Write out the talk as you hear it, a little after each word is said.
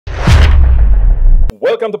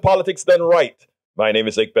Welcome to Politics Done Right. My name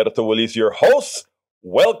is Egberto Willis, your host.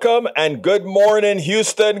 Welcome and good morning,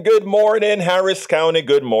 Houston. Good morning, Harris County.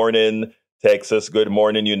 Good morning, Texas. Good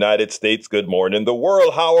morning, United States. Good morning, the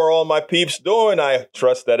world. How are all my peeps doing? I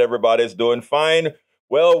trust that everybody's doing fine.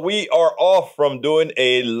 Well, we are off from doing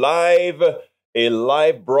a live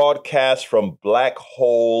broadcast from Black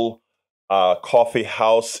Hole Coffee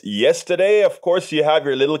House yesterday. Of course, you have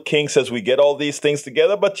your little kinks as we get all these things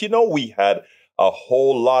together, but we had a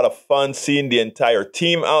whole lot of fun seeing the entire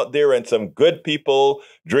team out there and some good people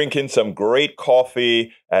drinking some great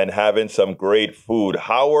coffee and having some great food.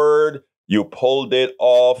 Howard, you pulled it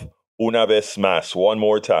off una vez más, one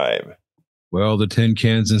more time. Well, the tin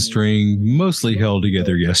cans and string mostly held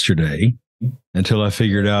together yesterday until I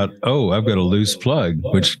figured out, I've got a loose plug,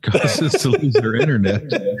 which causes to lose their internet.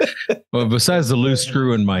 Well, besides the loose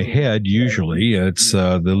screw in my head, usually it's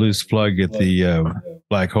the loose plug at the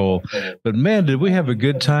black hole. But man, did we have a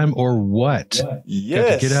good time or what? Yes.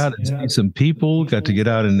 Got to get out and see some people, got to get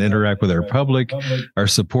out and interact with our public, our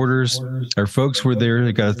supporters, our folks were there.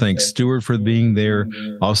 I got to thank Stuart for being there.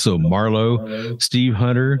 Also Marlo, Steve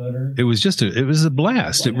Hunter. It was a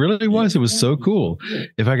blast. It really was. It was so cool.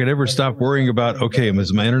 If I could ever stop worrying about,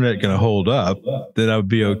 is my internet going to hold up, then I would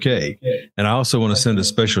be okay. And I also want to send a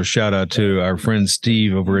special shout out to our friend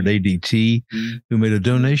Steve over at ADT, who made a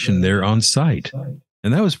donation there on site.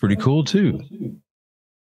 And that was pretty cool too.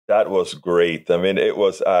 That was great. I mean, it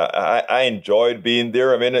was, I enjoyed being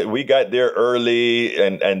there. I mean, we got there early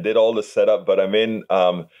and did all the setup, but I mean,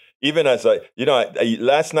 even as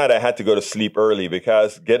last night I had to go to sleep early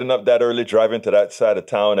because getting up that early, driving to that side of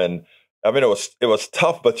town, and I mean, it was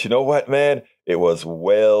tough, but you know what, man? It was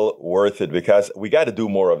well worth it because we got to do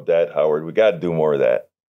more of that, Howard. We got to do more of that.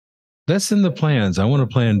 That's in the plans. I want to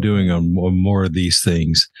plan doing more of these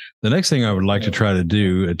things. The next thing I would like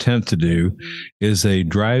to attempt to do, is a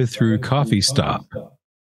drive-through coffee stop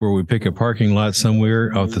where we pick a parking lot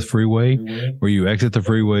somewhere off the freeway, where you exit the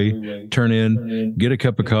freeway, turn in, get a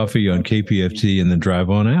cup of coffee on KPFT, and then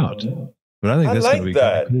drive on out. But I think that's going to be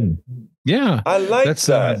kind of cool. Yeah, I like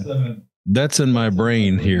that. That's in my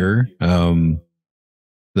brain here. And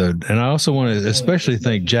I also want to especially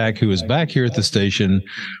thank Jack, who is back here at the station,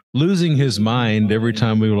 losing his mind every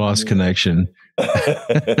time we lost connection.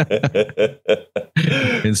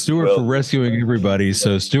 And Stuart for rescuing everybody.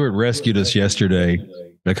 So Stuart rescued us yesterday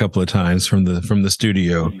a couple of times from the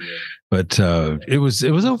studio. But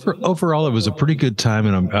overall, it was a pretty good time,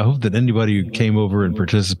 and I hope that anybody who came over and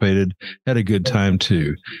participated had a good time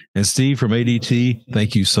too. And Steve from ADT,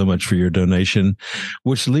 thank you so much for your donation,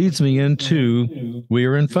 which leads me into we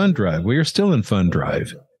are in Fund Drive. We are still in Fund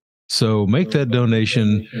Drive. So make that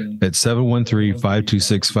donation at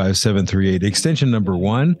 713-526-5738, extension number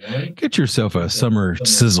 1. Get yourself a summer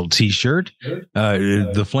sizzle t-shirt.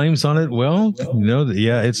 The flames on it,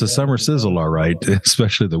 it's a summer sizzle, all right,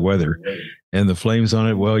 especially the weather. And the flames on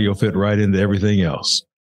it, you'll fit right into everything else.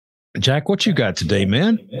 Jack, what you got today,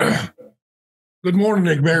 man? Good morning,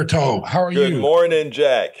 Egberto. How are you? Good morning,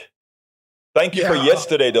 Jack. Thank you for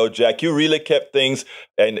yesterday, though, Jack. You really kept things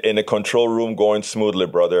in the control room going smoothly,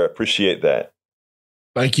 brother. Appreciate that.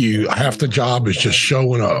 Thank you. Half the job is just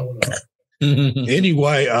showing up.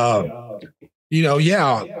 Anyway,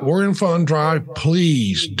 we're in Fund Drive.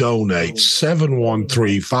 Please donate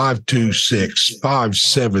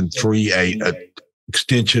 713-526-5738 at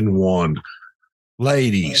extension 1.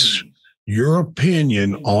 Ladies, your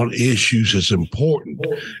opinion on issues is important,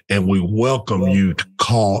 and we welcome you to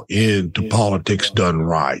call in to Politics Done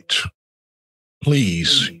Right.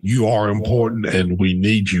 Please, you are important, and we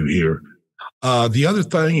need you here. The other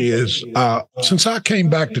thing is, since I came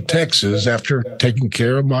back to Texas after taking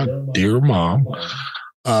care of my dear mom,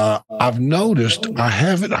 I've noticed I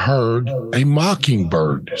haven't heard a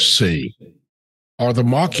mockingbird sing. Are the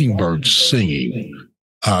mockingbirds singing?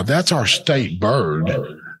 That's our state bird.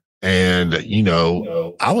 And,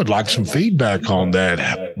 I would like some feedback on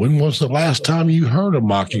that. When was the last time you heard a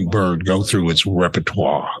mockingbird go through its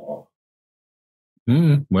repertoire?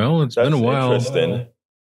 It's been a while. Interesting.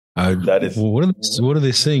 That is. What do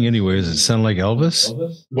they sing anyway? Does it sound like Elvis?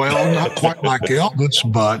 Well, not quite like Elvis,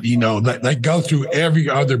 but, they go through every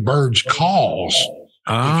other bird's calls.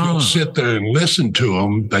 If you'll sit there and listen to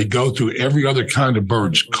them, they go through every other kind of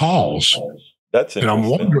bird's calls. That's interesting. And I'm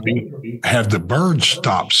wondering, have the birds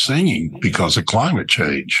stopped singing because of climate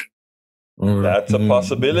change? That's a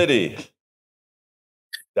possibility.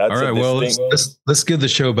 All right. Well, let's give the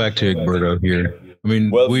show back to Egberto here. I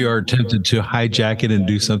mean, Well, we are tempted to hijack it and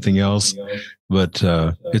do something else, but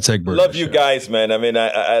it's Egbert. Love you guys, man. I mean,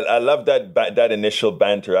 I love that initial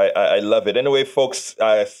banter. I love it. Anyway, folks,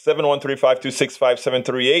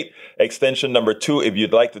 713-526-5738, extension number 2, if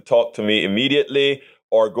you'd like to talk to me immediately,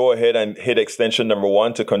 or go ahead and hit extension number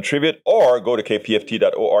 1 to contribute, or go to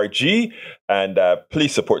kpft.org and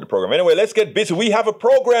please support the program. Anyway, let's get busy. We have a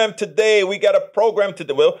program today. We got a program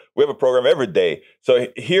today. Well, we have a program every day. So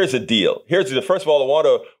here's the deal. First of all, I want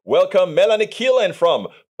to welcome Melanie Keelan from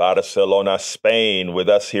Barcelona, Spain, with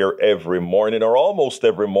us here every morning, or almost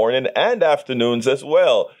every morning, and afternoons as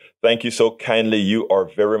well. Thank you so kindly. You are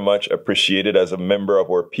very much appreciated as a member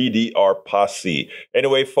of our PDR posse.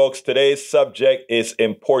 Anyway, folks, today's subject is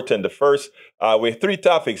important. The first, we have 3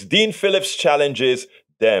 topics. Dean Phillips challenges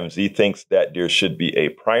Dems. He thinks that there should be a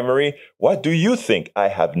primary. What do you think?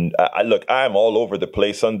 Look, I'm all over the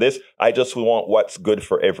place on this. I just want what's good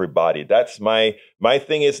for everybody. That's my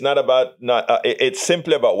thing. Is it's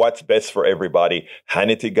simply about what's best for everybody.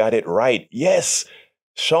 Hannity got it right. Yes,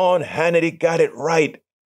 Sean Hannity got it right.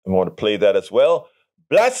 I want to play that as well.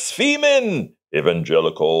 Blaspheming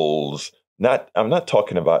Evangelicals. I'm not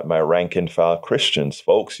talking about my rank and file Christians,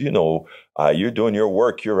 folks. You know, you're doing your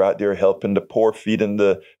work. You're out there helping the poor, feeding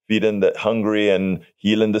the hungry, and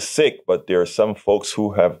healing the sick. But there are some folks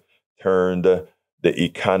who have turned the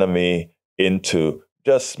economy into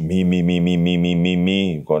just me.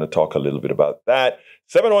 I'm going to talk a little bit about that.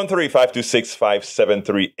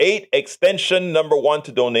 713-526-5738, extension number 1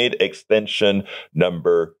 to donate, extension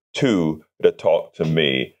number 2 to talk to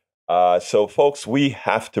me. So, folks, we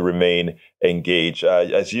have to remain engaged.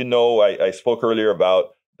 As you know, I spoke earlier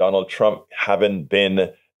about Donald Trump having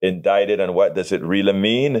been indicted, and what does it really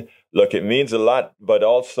mean? Look, it means a lot, but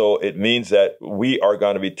also it means that we are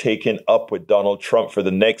going to be taken up with Donald Trump for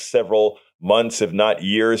the next several months, if not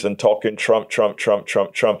years, and talking Trump.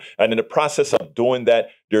 And in the process of doing that,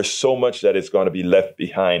 there's so much that is going to be left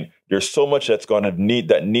behind. There's so much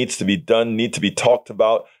that needs to be done, need to be talked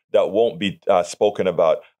about, that won't be spoken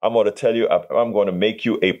about. I'm going to tell you, I'm going to make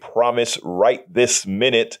you a promise right this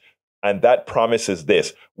minute. And that promise is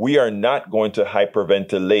this: we are not going to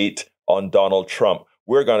hyperventilate on Donald Trump.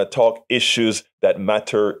 We're going to talk issues that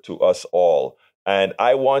matter to us all. And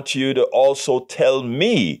I want you to also tell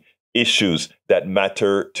me issues that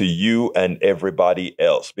matter to you and everybody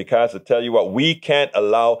else. Because I tell you what, we can't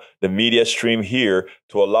allow the media stream here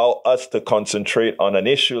to allow us to concentrate on an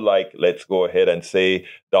issue like, let's go ahead and say,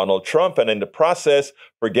 Donald Trump, and in the process,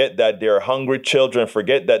 forget that there are hungry children,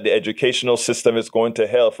 forget that the educational system is going to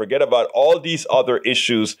hell, forget about all these other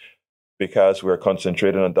issues, because we're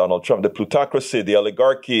concentrating on Donald Trump. The plutocracy, the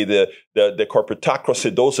oligarchy, the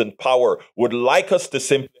corporatocracy, those in power would like us to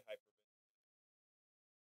simply...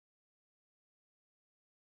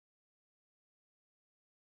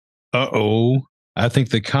 Uh-oh. I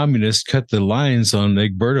think the communists cut the lines on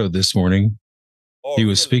Egberto this morning. Oh, he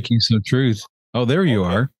was speaking some truth. Oh, there you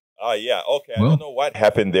are. Yeah. Okay. Well, I don't know what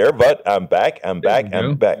happened there, but I'm back. I'm back.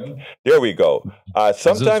 There we go.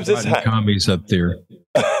 Sometimes it's commies up there.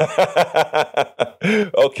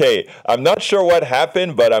 Okay. I'm not sure what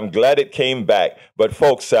happened, but I'm glad it came back. But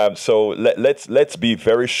folks, so let's be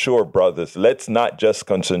very sure, brothers. Let's not just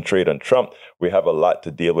concentrate on Trump. We have a lot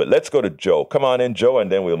to deal with. Let's go to Joe. Come on in, Joe,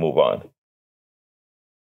 and then we'll move on.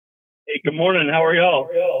 Hey, good morning. How are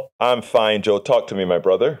y'all? I'm fine, Joe. Talk to me, my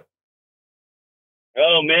brother.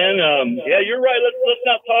 Oh man, yeah, you're right. Let's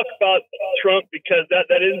not talk about Trump, because that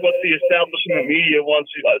is what the establishment media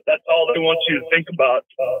wants you. That's all they want you to think about.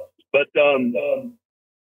 But really,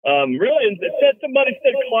 somebody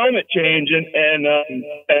said climate change, and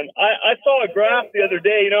I saw a graph the other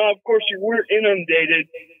day. You know, of course, we're inundated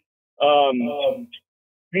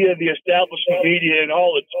via the establishment media in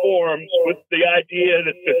all its forms with the idea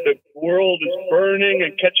that the world is burning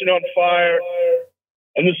and catching on fire.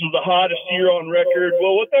 And this is the hottest year on record.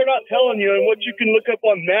 Well, what they're not telling you, and what you can look up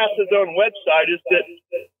on NASA's own website, is that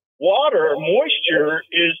water, moisture,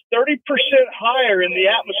 is 30% higher in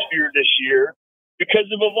the atmosphere this year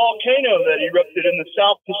because of a volcano that erupted in the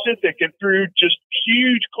South Pacific and threw just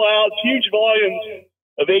huge clouds, huge volumes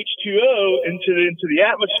of H2O into the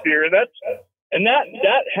atmosphere. And that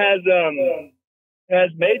has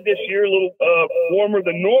made this year a little warmer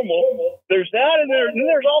than normal. There's that, and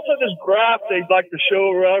there's also this graph they'd like to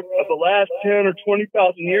show around of the last 10 or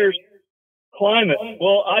 20,000 years climate.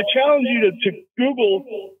 Well, I challenge you to Google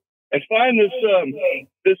and find this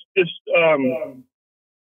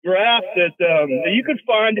graph that you could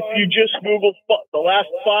find if you just Google the last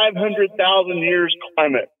 500,000 years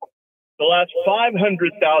climate. The last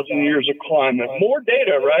 500,000 years of climate. More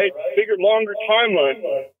data, right? Bigger, longer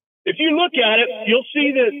timeline. if you look at it, you'll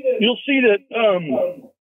see that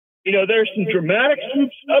there's some dramatic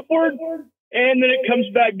swoops upward, and then it comes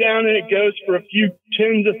back down, and it goes for a few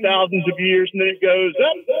tens of thousands of years, and then it goes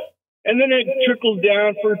up, and then it trickles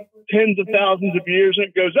down for tens of thousands of years, and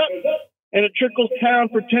it goes up, and it trickles down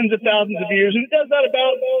for tens of thousands of years, and it does that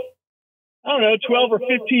about, 12 or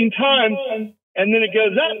 15 times, and then it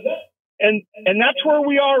goes up, and that's where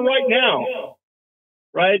we are right now,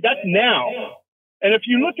 right? That's now. And if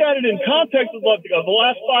you look at it in context of the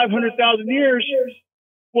last 500,000 years,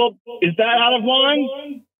 well, is that out of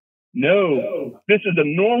line? No. This is a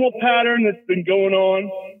normal pattern that's been going on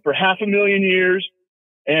for 500,000 years,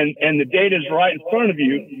 and the data is right in front of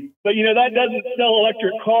you. But, that doesn't sell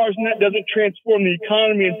electric cars, and that doesn't transform the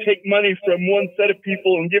economy and take money from one set of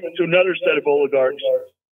people and give it to another set of oligarchs.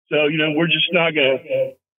 So, we're just not going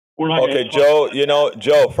to... Okay, Joe,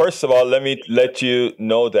 Joe, first of all, let me let you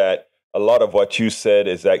know that a lot of what you said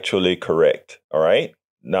is actually correct. All right.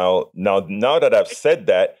 Now that I've said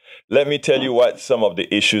that, let me tell you what some of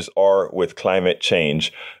the issues are with climate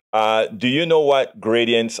change. Do you know what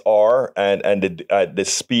gradients are and the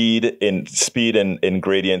speed in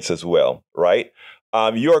gradients as well? Right.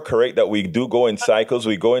 You are correct that we do go in cycles.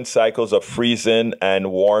 We go in cycles of freezing and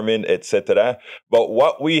warming, etc. But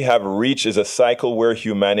what we have reached is a cycle where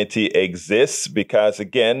humanity exists because,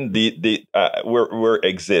 again, we're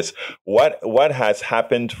exist. What has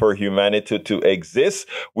happened for humanity to exist?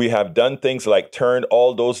 We have done things like turned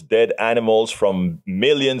all those dead animals from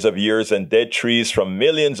millions of years and dead trees from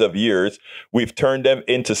millions of years. We've turned them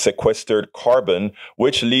into sequestered carbon,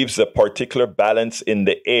 which leaves a particular balance in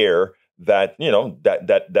the air that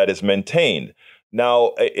is maintained.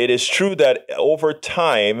 Now, it is true that over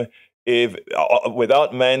time, if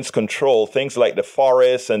without man's control, things like the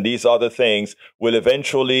forests and these other things will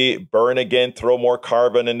eventually burn again, throw more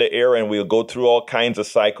carbon in the air, and we'll go through all kinds of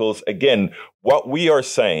cycles. Again, what we are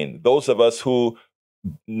saying, those of us who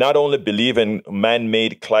not only believe in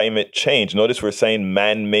man-made climate change, notice we're saying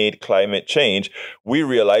man-made climate change, we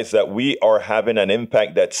realize that we are having an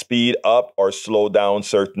impact that speed up or slow down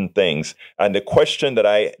certain things. And the question that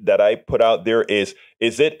I put out there is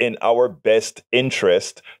it in our best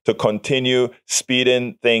interest to continue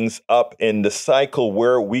speeding things up in the cycle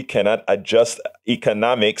where we cannot adjust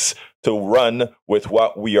economics to run with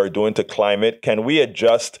what we are doing to climate? Can we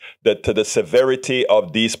adjust to the severity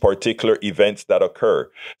of these particular events that occur?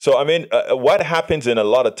 So, what happens in a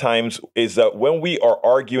lot of times is that when we are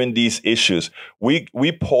arguing these issues, we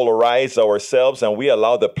polarize ourselves and we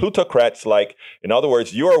allow the plutocrats, like, in other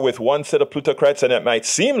words, you are with one set of plutocrats and it might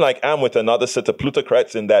seem like I'm with another set of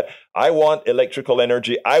plutocrats in that I want electrical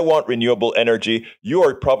energy, I want renewable energy. You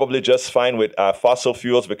are probably just fine with fossil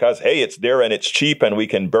fuels because, hey, it's there and it's cheap and we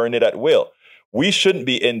can burn it at will. We shouldn't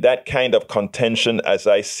be in that kind of contention as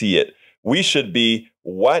I see it. We should be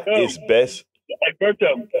what is best.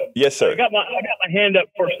 Alberto. Yes, sir. I got my hand up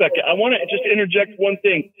for a second. I want to just interject one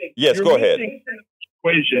thing. Yes, go ahead.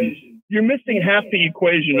 Equation. You're missing half the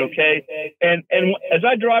equation, okay? And as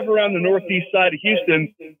I drive around the northeast side of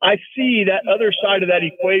Houston, I see that other side of that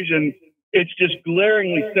equation. It's just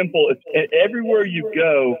glaringly simple. It's everywhere you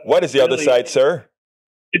go. What is the other side, sir?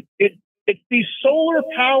 It's these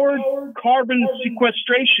solar-powered carbon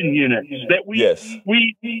sequestration units that we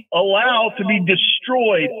allow to be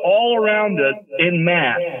destroyed all around us en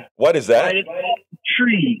masse. What is that? Right? It's called a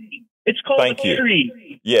tree. It's called a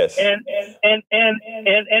tree. Yes. And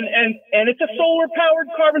it's a solar-powered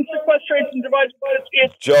carbon sequestration device.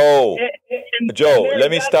 Joe, let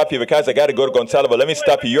me stop you because I got to go to Gonzalo, but let me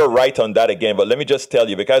stop you. You're right on that again, but let me just tell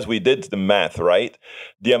you, because we did the math, right?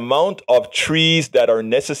 The amount of trees that are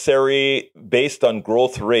necessary based on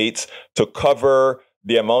growth rates to cover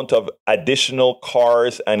the amount of additional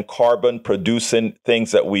cars and carbon producing things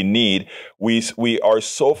that we need, we are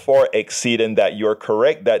so far exceeding that. You're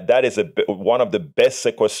correct that is one of the best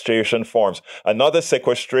sequestration forms. Another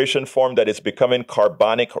sequestration form that is becoming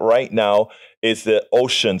carbonic right now is the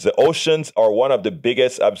oceans. The oceans are one of the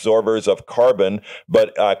biggest absorbers of carbon,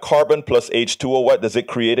 but carbon plus H2O, what does it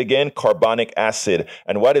create again? Carbonic acid.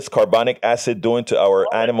 And what is carbonic acid doing to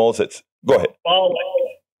our animals? Go ahead.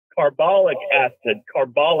 Carbolic acid.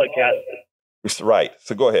 Right.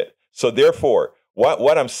 So go ahead. So therefore,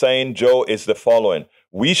 what I'm saying, Joe, is the following.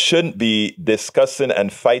 We shouldn't be discussing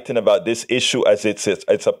and fighting about this issue as it's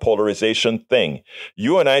a polarization thing.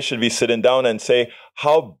 You and I should be sitting down and say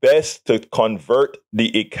how best to convert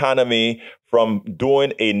the economy from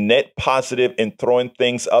doing a net positive and throwing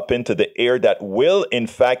things up into the air that will, in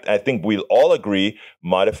fact, I think we'll all agree,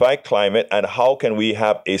 modify climate? And how can we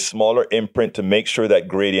have a smaller imprint to make sure that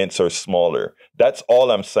gradients are smaller? That's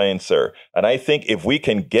all I'm saying, sir. And I think if we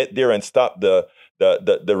can get there and stop the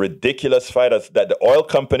ridiculous fight that the oil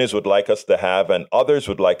companies would like us to have and others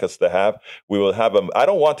would like us to have, we will have them. I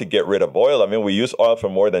don't want to get rid of oil. I mean, we use oil for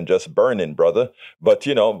more than just burning, brother. But,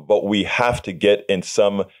 but we have to get in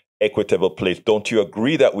some equitable place. Don't you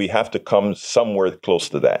agree that we have to come somewhere close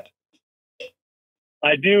to that?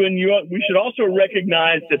 I do, and we should also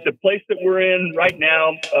recognize that the place that we're in right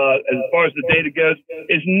now, as far as the data goes,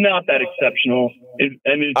 is not that exceptional.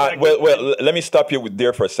 Well, let me stop you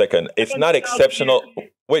there for a second. It's not exceptional.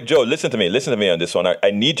 Wait, Joe, listen to me on this one.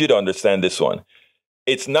 I need you to understand this one.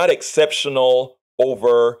 It's not exceptional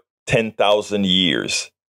over 10,000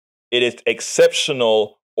 years. It is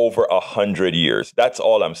exceptional over 100 years. That's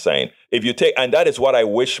all I'm saying. If you take, and that is what I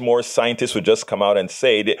wish more scientists would just come out and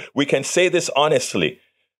say. We can say this honestly.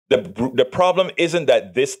 The problem isn't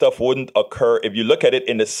that this stuff wouldn't occur. If you look at it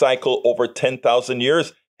in the cycle over 10,000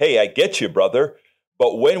 years, hey, I get you, brother.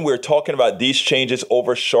 But when we're talking about these changes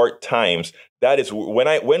over short times, that is when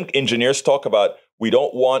engineers talk about we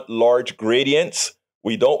don't want large gradients.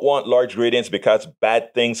 We don't want large gradients because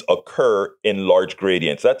bad things occur in large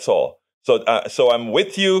gradients. That's all. So I'm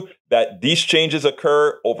with you that these changes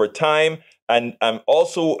occur over time, and I'm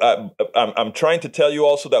also I'm trying to tell you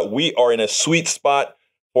also that we are in a sweet spot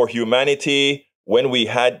for humanity when we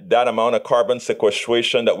had that amount of carbon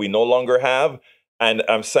sequestration that we no longer have. And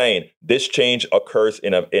I'm saying this change occurs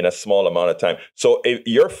in a small amount of time. So if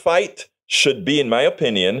your fight should be, in my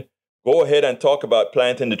opinion, go ahead and talk about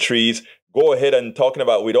planting the trees. Go ahead and talking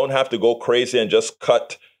about we don't have to go crazy and just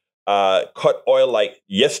cut oil like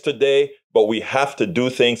yesterday, but we have to do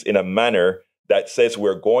things in a manner that says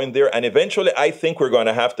we're going there. And eventually, I think we're going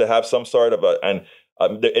to have some sort of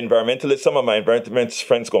the environmentalists, some of my environmentalist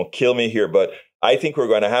friends going to kill me here, but I think we're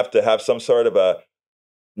going to have some sort of a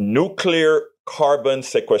nuclear carbon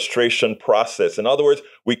sequestration process. In other words,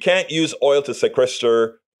 we can't use oil to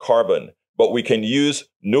sequester carbon, but we can use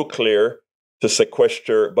nuclear to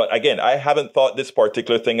sequester. But again, I haven't thought this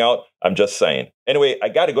particular thing out. I'm just saying. Anyway, I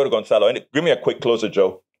got to go to Gonzalo. And give me a quick closer,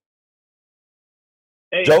 Joe.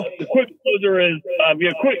 Hey, Joe? The quick closer is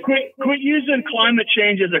quit using climate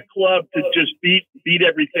change as a club to just beat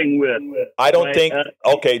everything with. I don't think.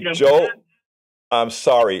 Okay, Joe. I'm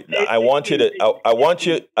sorry. I want you,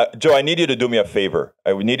 Joe, I need you to do me a favor.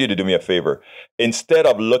 I need you to do me a favor. Instead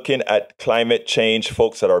of looking at climate change,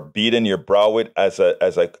 folks that are beating your brow with as a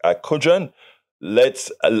cudgel,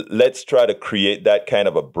 let's try to create that kind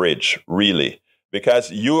of a bridge, really,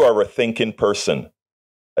 because you are a thinking person,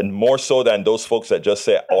 and more so than those folks that just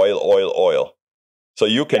say oil, oil, oil. So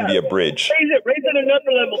you can be a bridge. Raise it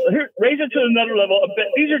another level. Raise it to another level.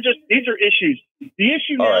 These are issues. The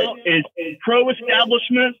issue now is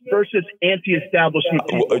pro-establishment versus anti-establishment.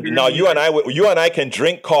 Now you and I can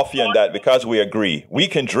drink coffee on that because we agree. We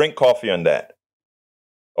can drink coffee on that.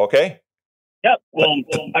 Okay. Yep. Well,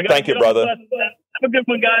 thank you, brother. Have a good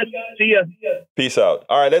one, guys. See ya. Peace out.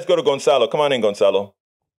 All right, let's go to Gonzalo. Come on in, Gonzalo.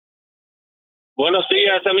 Buenos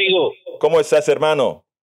días, amigo. ¿Cómo estás, hermano?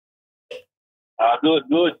 Good.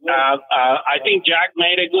 I think Jack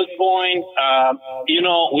made a good point.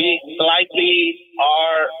 We likely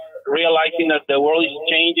are realizing that the world is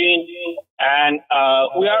changing, and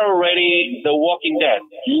we are already the Walking Dead.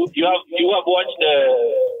 You have watched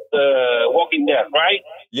the Walking Dead, right?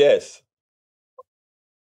 Yes.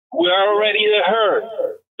 We are already the herd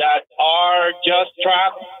that are just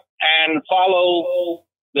trapped and follow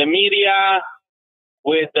the media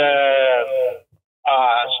with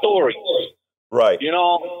stories. Right.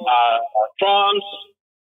 Trump's,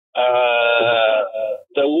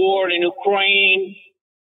 the war in Ukraine,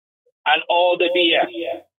 and all the BS.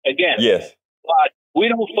 Again. Yes. But we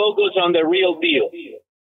don't focus on the real deal.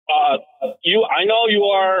 I know you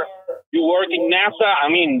work in NASA. I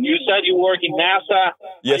mean, you said you work in NASA.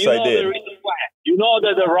 Yes, I did. You know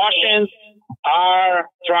that the Russians are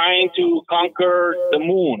trying to conquer the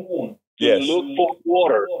moon. Yes. Look for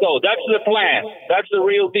water. So that's the plan. That's the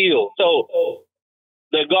real deal. So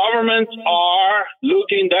the governments are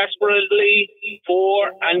looking desperately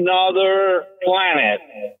for another planet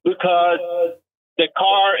because the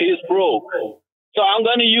car is broke. So I'm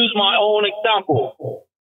going to use my own example.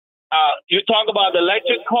 You talk about the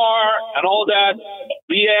electric car and all that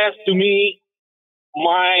BS. To me,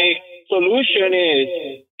 my solution is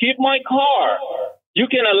keep my car. You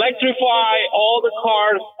can electrify all the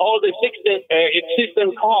cars, all the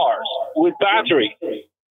existing cars with battery.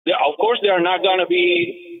 Of course, they are not going to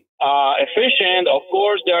be efficient. Of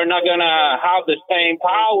course, they're not going to have the same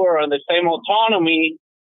power and the same autonomy,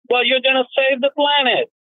 but you're going to save the planet.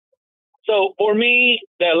 So for me,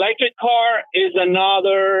 the electric car is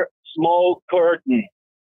another smoke curtain,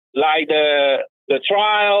 like the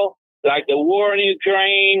trial, like the war in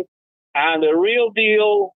Ukraine, and the real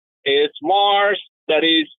deal is Mars, that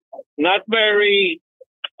is not very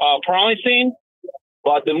promising,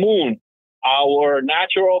 but the moon, our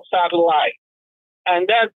natural satellite. And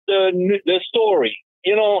that's the story,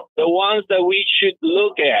 you know, the ones that we should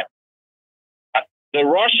look at. The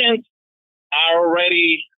Russians are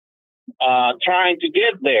already trying to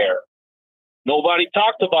get there. Nobody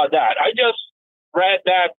talked about that. I just read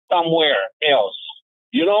that somewhere else.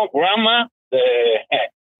 You know, Grandma,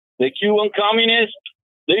 the Cuban communists,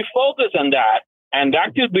 they focus on that. And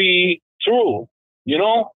that could be true. You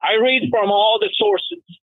know, I read from all the sources.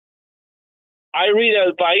 I read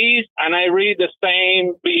El País and I read the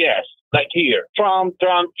same BS, like here. Trump,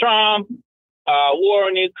 war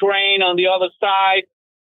in Ukraine on the other side.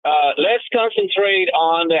 Let's concentrate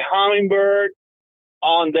on the hummingbird,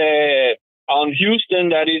 on Houston,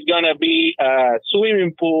 that is going to be a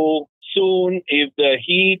swimming pool soon if the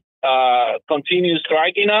heat continues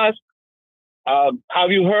striking us.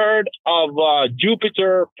 Have you heard of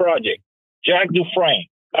Jupiter Project? Jack Dufresne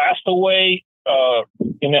passed away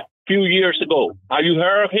in a few years ago. Have you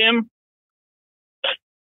heard of him?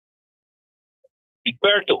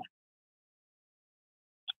 Egberto.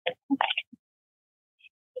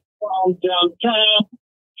 Trump,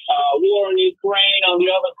 war in Ukraine on the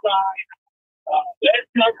other side. Let's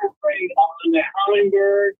concentrate on the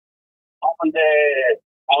hummingbird, on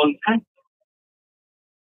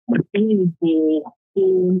swimming pool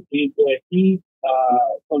soon if the heat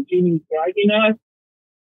continues striking us.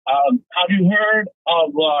 Have you heard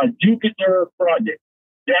of Jupiter Project?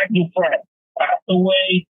 Jack Dufresne passed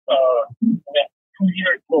away 2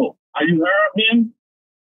 years ago. Have you heard of him?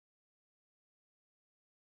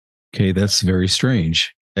 Okay, that's very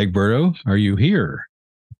strange. Egberto, are you here?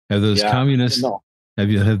 Have those communists? No.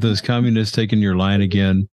 Have those communists taken your line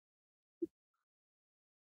again?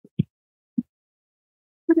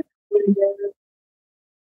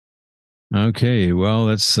 Okay, well,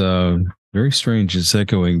 that's very strange. It's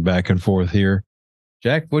echoing back and forth here.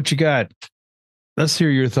 Jack, what you got? Let's hear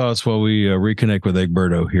your thoughts while we reconnect with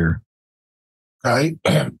Egberto here. Right.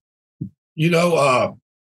 You know,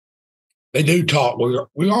 they do talk.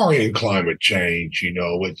 We are in climate change. You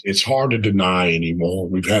know, it's hard to deny anymore.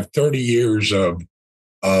 We've had 30 years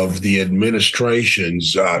of the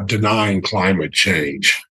administrations denying climate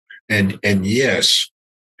change, and yes,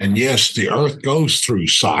 the Earth goes through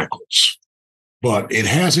cycles, but it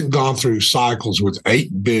hasn't gone through cycles with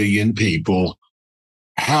 8 billion people.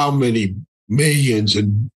 How many millions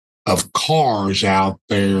of cars out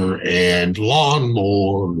there, and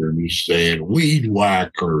lawnmowers and weed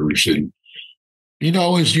whackers, and you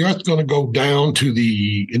know, is the Earth going to go down to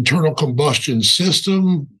the internal combustion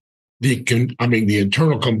system? The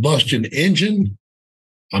internal combustion engine?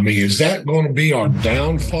 I mean, is that going to be our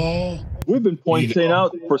downfall? We've been pointing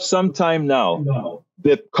out for some time now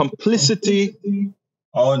the complicity.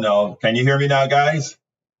 Oh, no. Can you hear me now, guys?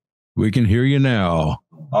 We can hear you now.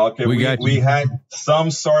 Okay, we had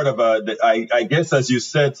some sort of I guess, as you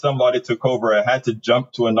said, somebody took over. I had to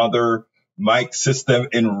jump to another mic system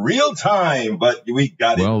in real time, but we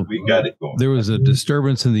got it. We got it going. There was a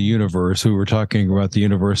disturbance in the universe. We were talking about the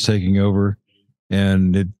universe taking over,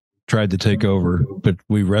 and it tried to take over, but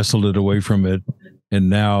we wrestled it away from it, and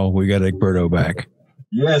now we got Egberto back.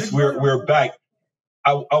 Yes, we're back.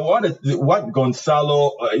 I wanted what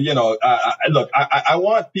Gonzalo, look, I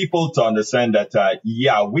want people to understand that,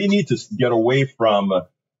 we need to get away from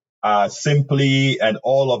simply and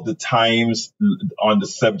all of the times on the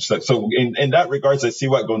subject. So in that regards, I see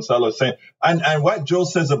what Gonzalo is saying. And what Joe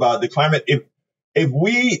says about the climate. If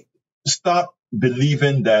we stop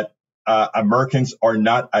believing that Americans are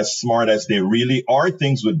not as smart as they really are,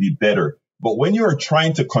 things would be better. But when you're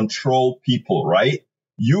trying to control people, right,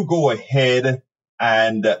 you go ahead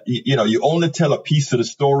and, you only tell a piece of the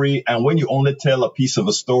story. And when you only tell a piece of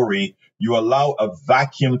a story, you allow a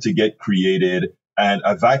vacuum to get created, and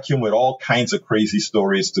a vacuum with all kinds of crazy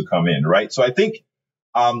stories to come in, right? So I think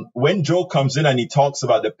when Joe comes in and he talks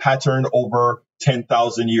about the pattern over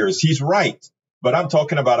 10,000 years, he's right. But I'm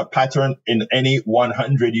talking about a pattern in any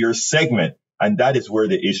 100-year segment. And that is where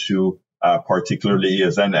the issue particularly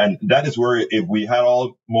is. And that is where, if we had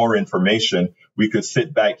all more information, we could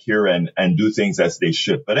sit back here and do things as they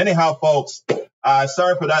should. But anyhow, folks,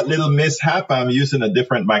 Sorry for that little mishap. I'm using a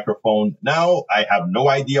different microphone now. I have no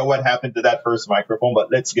idea what happened to that first microphone,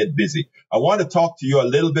 but let's get busy. I want to talk to you a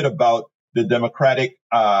little bit about the Democratic,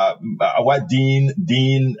 what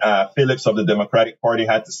Dean Phillips of the Democratic Party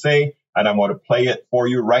had to say, and I'm going to play it for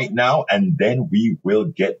you right now, and then we will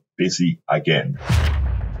get busy again.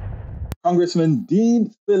 Congressman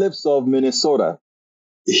Dean Phillips of Minnesota,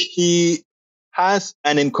 he has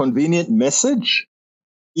an inconvenient message.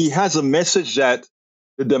 He has a message that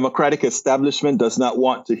the Democratic establishment does not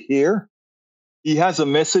want to hear. He has a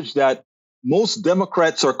message that most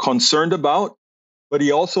Democrats are concerned about, but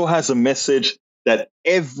he also has a message that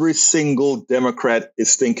every single Democrat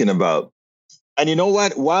is thinking about. And you know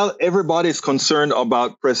what? While everybody is concerned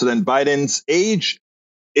about President Biden's age,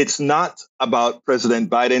 it's not about President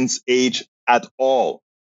Biden's age at all.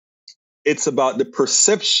 It's about the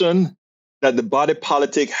perception that the body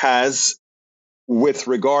politic has with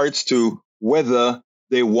regards to whether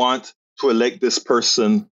they want to elect this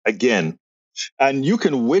person again. And you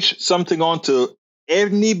can wish something onto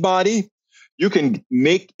anybody. You can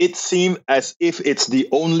make it seem as if it's the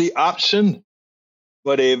only option.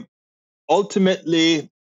 But if ultimately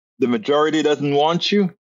the majority doesn't want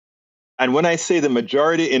you, and when I say the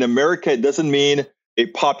majority in America, it doesn't mean a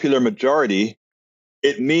popular majority.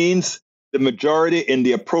 It means the majority in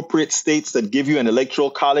the appropriate states that give you an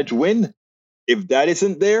electoral college win. If that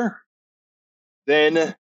isn't there,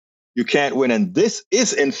 then you can't win. And this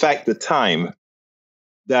is, in fact, the time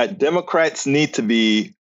that Democrats need to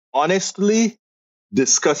be honestly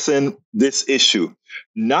discussing this issue,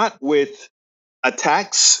 not with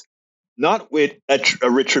attacks, not with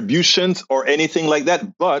retributions or anything like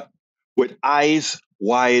that, but with eyes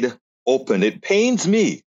wide open. It pains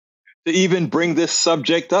me to even bring this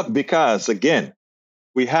subject up because, again,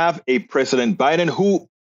 we have a President Biden who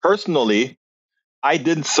personally I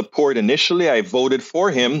didn't support initially. I voted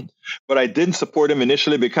for him, but I didn't support him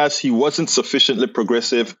initially because he wasn't sufficiently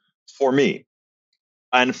progressive for me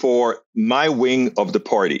and for my wing of the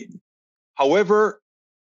party. However,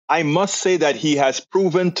 I must say that he has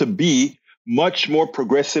proven to be much more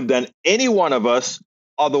progressive than any one of us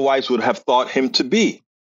otherwise would have thought him to be.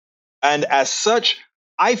 And as such,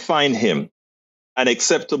 I find him an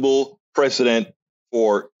acceptable president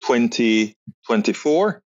for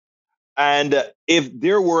 2024. And if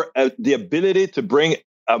there were the ability to bring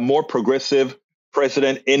a more progressive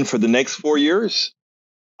president in for the next 4 years,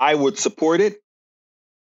 I would support it.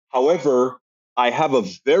 However, I have a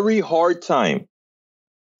very hard time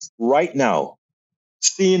right now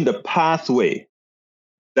seeing the pathway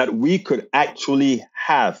that we could actually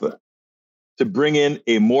have to bring in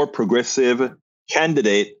a more progressive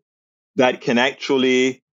candidate that can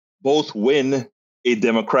actually both win a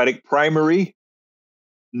Democratic primary,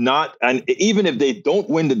 and even if they don't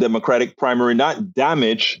win the Democratic primary, not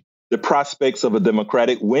damage the prospects of a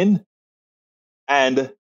Democratic win,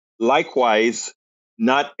 and likewise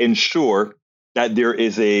not ensure that there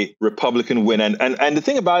is a Republican win. And the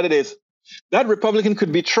thing about it is that Republican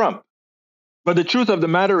could be Trump. But the truth of the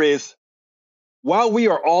matter is, while we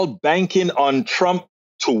are all banking on Trump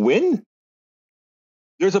to win,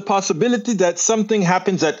 there's a possibility that something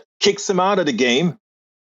happens that kicks him out of the game.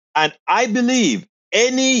 And I believe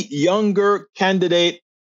any younger candidate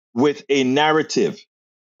with a narrative,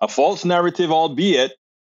 a false narrative, albeit,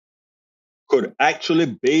 could actually,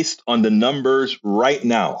 based on the numbers right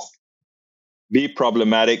now, be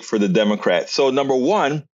problematic for the Democrats. So number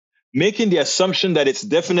one, making the assumption that it's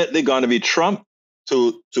definitely going to be Trump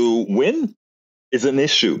to win is an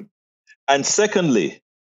issue. And secondly,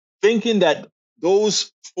 thinking that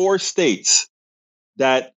those 4 states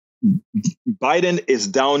that Biden is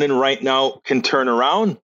down in right now can turn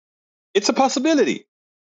around, it's a possibility.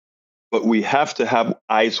 But we have to have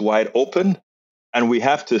eyes wide open, and we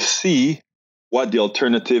have to see what the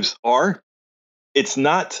alternatives are. It's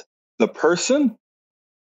not the person.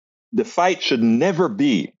 The fight should never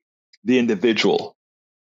be the individual.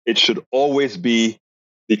 It should always be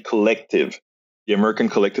the collective, the American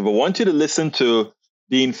collective. I want you to listen to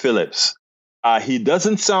Dean Phillips. He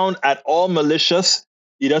doesn't sound at all malicious.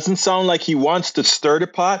 He doesn't sound like he wants to stir the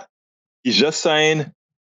pot. He's just saying,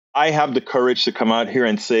 I have the courage to come out here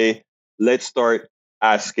and say, let's start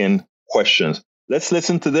asking questions. Let's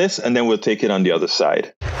listen to this, and then we'll take it on the other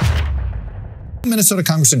side. Minnesota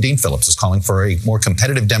Congressman Dean Phillips is calling for a more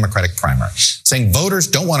competitive Democratic primary, saying voters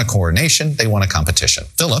don't want a coronation, they want a competition.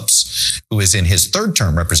 Phillips, who is in his 3rd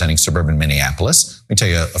term representing suburban Minneapolis, me tell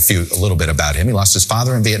you a little bit about him. He lost his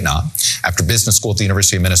father in Vietnam. After business school at the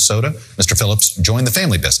University of Minnesota, Mr. Phillips joined the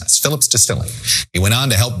family business, Phillips Distilling. He went on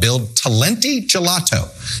to help build Talenti Gelato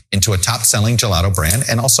into a top-selling gelato brand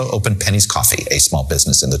and also opened Penny's Coffee, a small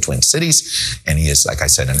business in the Twin Cities. And he is, like I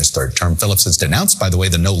said, in his third term. Phillips has denounced, by the way,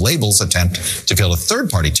 the no labels attempt to field a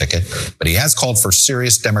third-party ticket, but he has called for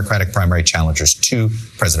serious Democratic primary challengers to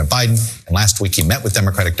President Biden. And last week, he met with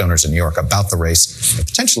Democratic donors in New York about the race and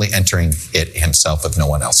potentially entering it himself if no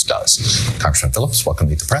one else does. Congressman Phillips, welcome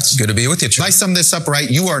to Meet the Press. Good to be with you, Chuck. If I sum this up right,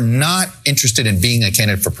 you are not interested in being a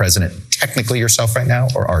candidate for president technically yourself right now,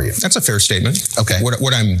 or are you? That's a fair statement. Okay.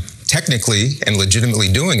 What I'm technically and legitimately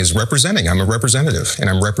doing is representing. I'm a representative, and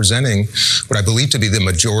I'm representing what I believe to be the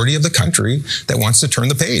majority of the country that wants to turn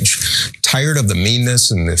the page. Tired of the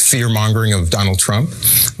meanness and the fear-mongering of Donald Trump.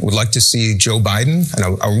 Would like to see Joe Biden,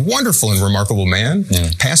 a wonderful and remarkable man,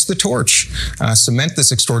 pass the torch, cement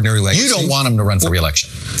this extraordinary legacy. You don't want him to run for re-election.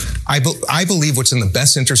 I believe what's in the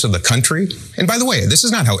best interest of the country. And by the way, this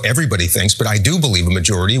is not how everybody thinks, but I do believe a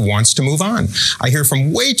majority wants to move on. I hear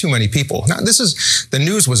from way too many people. Now, the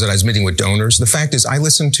news was that I was meeting with donors. The fact is, I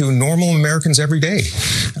listen to normal Americans every day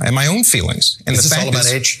and my own feelings. And is this all about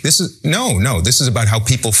age? This is about how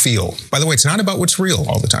people feel. By the way, it's not about what's real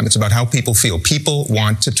all the time. It's about how people feel. People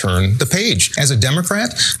want to turn the page. As a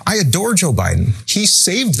Democrat, I adore Joe Biden. He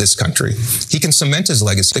saved this country. He can cement his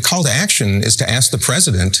legacy. The call to action is to ask the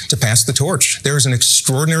president to pass the torch. There is an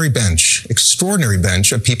extraordinary bench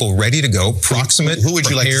of people ready to go, proximate, who would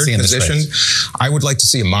you like to see in this race? I would like to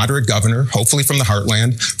see a moderate governor, hopefully from the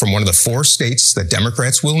heartland, from one of the 4 states that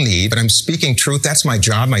Democrats will need. But I'm speaking truth. That's my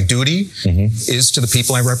job. My duty is to the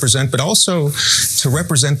people I represent, but also to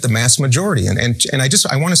represent the mass majority. And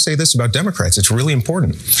I want to say this about Democrats. It's really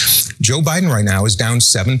important. Joe Biden right now is down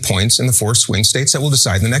 7 points in the 4 swing states that will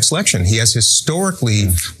decide the next election. He has historically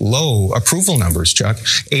low approval numbers, Chuck.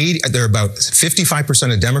 There are about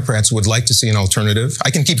 55% of Democrats would like to see an alternative.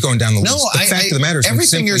 I can keep going down the list. The fact of the matter is,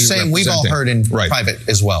 everything you're saying, we've all heard in private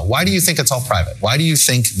as well. Why do you think it's all private? Why do you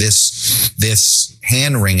think this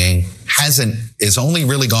hand-wringing is only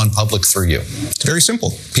really gone public through you? It's very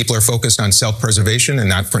simple. People are focused on self-preservation and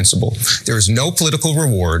not principle. There is no political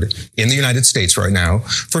reward in the United States right now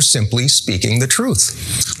for simply speaking the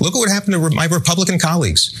truth. Look at what happened to my Republican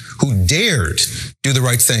colleagues who dared do the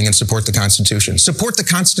right thing and support the Constitution. Support the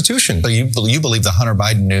Constitution. So you believe the Hunter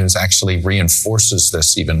Biden news actually reinforces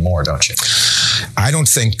this even more, don't you? I don't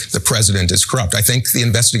think the president is corrupt. I think the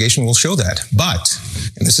investigation will show that. But,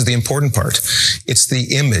 and this is the important part, it's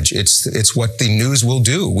the image. It's what the news will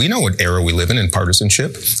do. We know what era we live in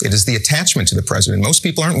partisanship. It is the attachment to the president. Most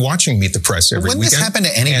people aren't watching Meet the Press every weekend. Wouldn't this happen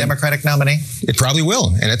to any Democratic nominee? It probably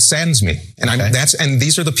will, and it saddens me. And and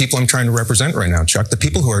these are the people I'm trying to represent right now, Chuck. The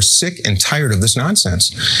people who are sick and tired of this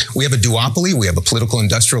nonsense. We have a duopoly. We have a political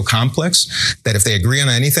industrial complex that if they agree on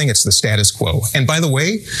anything, it's the status quo. And by the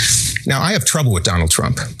way, now I have trouble with Donald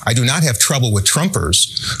Trump. I do not have trouble with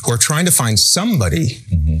Trumpers who are trying to find somebody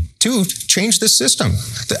to change this system.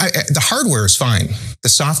 The hardware is fine. The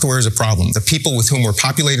software is a problem. The people with whom we're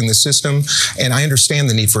populating the system, and I understand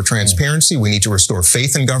the need for transparency. We need to restore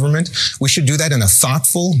faith in government. We should do that in a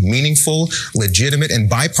thoughtful, meaningful, legitimate, and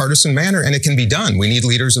bipartisan manner, and it can be done. We need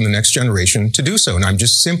leaders in the next generation to do so, and I'm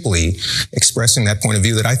just simply expressing that point of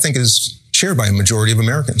view that I think is shared by a majority of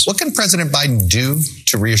Americans. What can President Biden do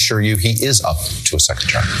to reassure you he is up to a second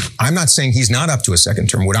term? I'm not saying he's not up to a second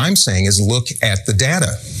term. What I'm saying is look at the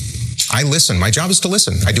data. I listen. My job is to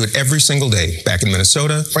listen. I do it every single day back in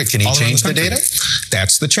Minnesota. Right. Can he change the data?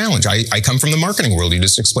 That's the challenge. I come from the marketing world. You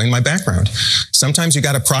just explained my background. Sometimes you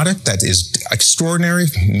got a product that is extraordinary,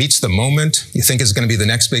 meets the moment, you think is going to be the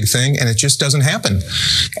next big thing, and it just doesn't happen.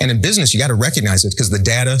 And in business, you got to recognize it because the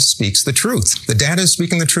data speaks the truth. The data is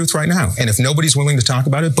speaking the truth right now. And if nobody's willing to talk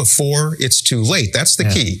about it before it's too late, that's the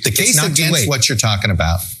key. The case against what you're talking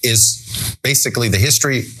about is basically the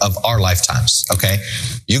history of our lifetimes. Okay.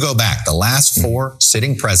 You go back. The last 4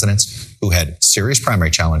 sitting presidents who had serious primary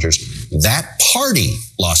challengers, that party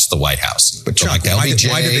lost the White House. But Chuck,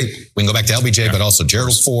 LBJ, we can go back to LBJ, but also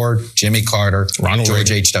Gerald Ford, Jimmy Carter,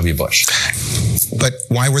 George H.W. Bush. But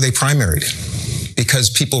why were they primaried? Because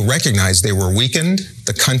people recognized they were weakened.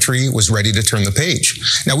 The country was ready to turn the page.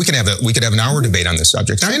 Now we could have an hour debate on this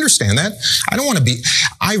subject. I understand that.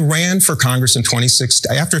 I ran for Congress in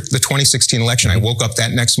 2016. After the 2016 election, I woke up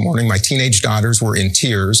that next morning. My teenage daughters were in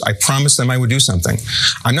tears. I promised them I would do something.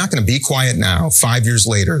 I'm not going to be quiet now, 5 years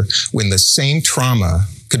later, when the same trauma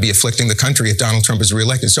could be afflicting the country if Donald Trump is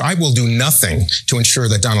reelected. So I will do nothing to ensure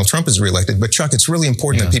that Donald Trump is reelected. But Chuck, it's really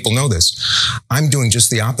important that people know this. I'm doing just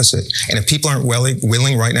the opposite. And if people aren't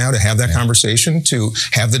willing right now to have that conversation, to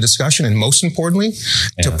have the discussion, and most importantly,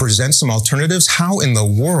 to present some alternatives, how in the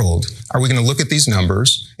world are we going to look at these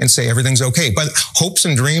numbers and say everything's okay? But hopes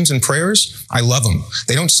and dreams and prayers, I love them.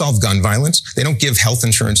 They don't solve gun violence. They don't give health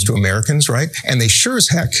insurance to Americans, right? And they sure as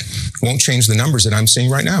heck won't change the numbers that I'm seeing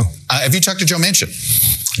right now. Have you talked to Joe Manchin?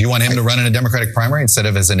 You want him to run in a Democratic primary instead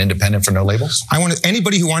of as an independent for no labels? I want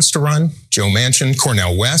anybody who wants to run, Joe Manchin,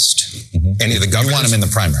 Cornel West, any of the governors. You want him in the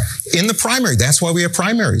primary? In the primary. That's why we have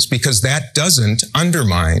primaries, because that doesn't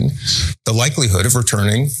undermine the likelihood of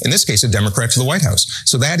returning, in this case, a Democrat to the White House.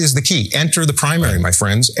 So that is the key. Enter the primary, my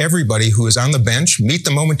friends. Everybody who is on the bench, meet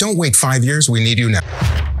the moment. Don't wait 5 years. We need you now.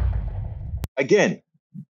 Again,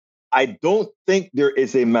 I don't think there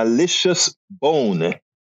is a malicious bone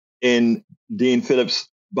in Dean Phillips'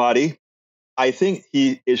 body. I think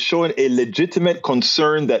he is showing a legitimate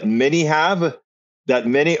concern that many have, that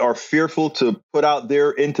many are fearful to put out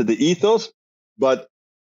there into the ethos. But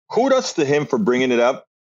kudos to him for bringing it up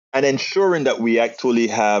and ensuring that we actually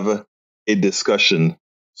have a discussion.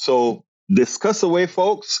 So discuss away,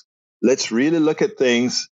 folks. Let's really look at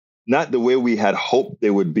things, not the way we had hoped they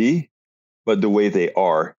would be, but the way they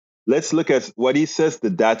are. Let's look at what he says, the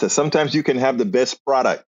data. Sometimes you can have the best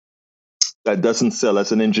product that doesn't sell.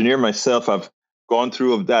 As an engineer myself, I've gone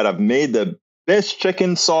through of that. I've made the best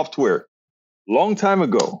check-in software long time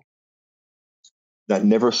ago that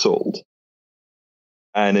never sold.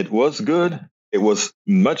 And it was good. It was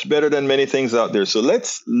much better than many things out there. So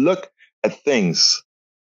let's look at things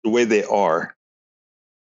the way they are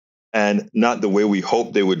and not the way we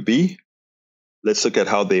hope they would be. Let's look at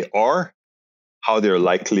how they are, how they're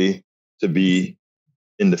likely to be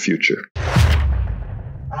in the future.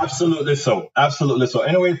 Absolutely so. Absolutely so.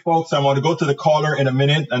 Anyway, folks, I want to go to the caller in a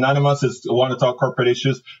minute. Anonymous is want to talk corporate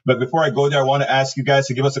issues. But before I go there, I want to ask you guys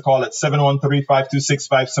to give us a call at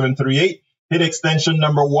 713-526-5738. Hit extension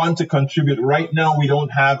number 1 to contribute. Right now, we don't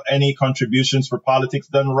have any contributions for Politics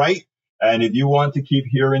Done Right. And if you want to keep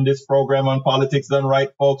hearing this program on Politics Done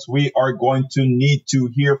Right, folks, we are going to need to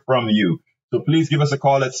hear from you. So please give us a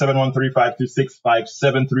call at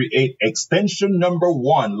 713-526-5738, extension number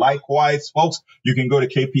 1. Likewise, folks, you can go to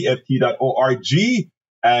kpft.org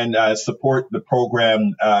and support the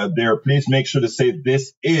program there. Please make sure to say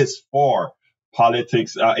this is for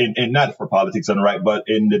politics, not for Politics Done Right, but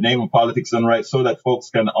in the name of Politics Done Right, so that folks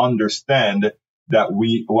can understand that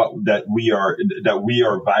we are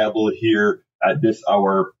viable here at this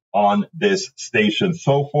hour on this station.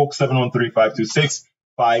 So, folks,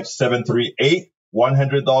 713-526-5738,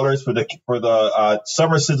 $100 for the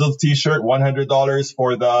Summer Sizzle T-shirt, $100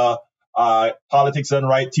 for the Politics Done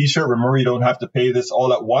Right T-shirt. Remember, you don't have to pay this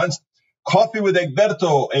all at once. Coffee with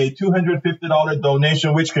Egberto, a $250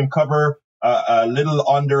 donation, which can cover a little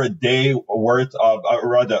under a day worth of,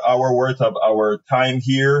 rather hour worth of our time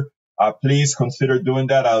here. Please consider doing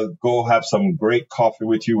that. I'll go have some great coffee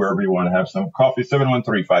with you wherever you want to have some coffee.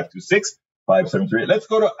 713-526-5738. Let's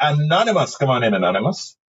go to Anonymous. Come on in,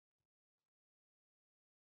 Anonymous.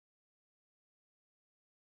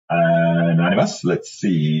 Anonymous, let's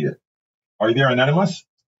see. Are you there, Anonymous?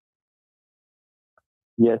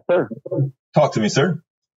 Yes, sir. Talk to me, sir.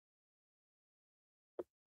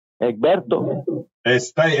 Egberto.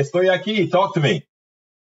 Estoy aquí. Talk to me.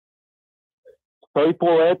 Soy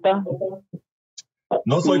poeta.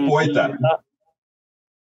 No soy poeta.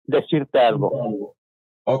 Decirte algo.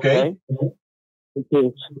 Okay.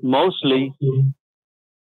 Because mostly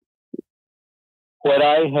what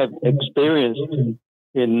I have experienced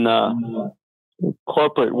in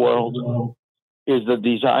corporate world is the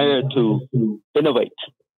desire to innovate,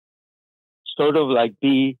 sort of like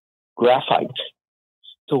be graphite,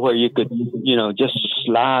 to where you could, just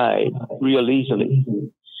slide real easily.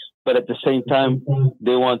 But at the same time,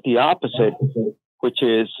 they want the opposite, which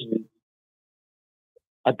is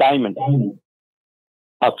a diamond,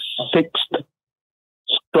 a fixed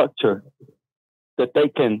structure that they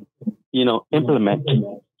can, implement.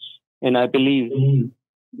 And I believe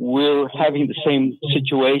we're having the same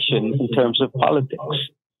situation in terms of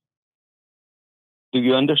politics. Do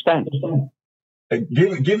you understand?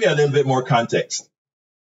 Give me a little bit more context.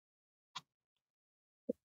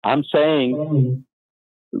 I'm saying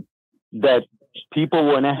that people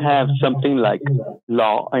want to have something like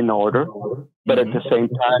law and order, but at the same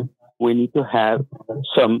time, we need to have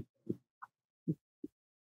some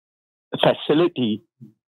facility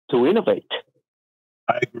to innovate.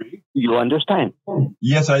 I agree. You understand?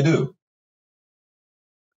 Yes, I do.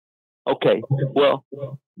 Okay. Well,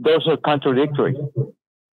 those are contradictory.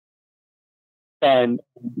 And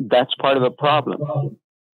that's part of the problem.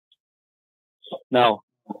 Now,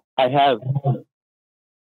 I have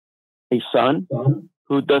a son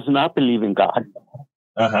who does not believe in God.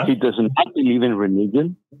 He does not believe in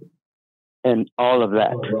religion and all of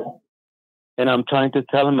that. And I'm trying to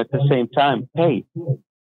tell him at the same time, hey,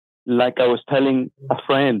 like I was telling a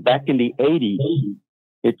friend back in the 80s,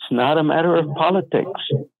 it's not a matter of politics.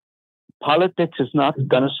 Politics is not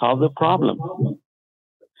going to solve the problem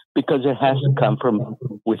because it has to come from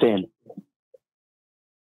within.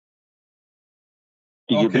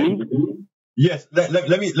 Do you believe? Yes.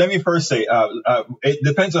 Let me first say, it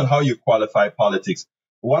depends on how you qualify politics.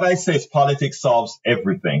 What I say is politics solves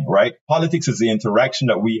everything, right? Politics is the interaction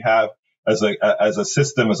that we have as a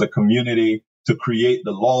system, as a community, to create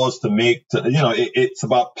the laws, to make, it's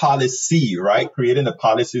about policy, right? Creating the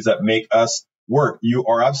policies that make us work. You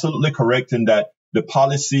are absolutely correct in that the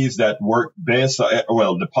policies that work best,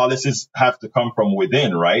 the policies have to come from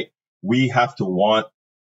within, right? We have to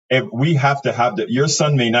have your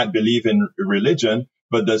son may not believe in religion,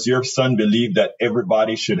 but does your son believe that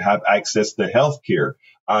everybody should have access to health care?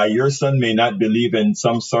 Your son may not believe in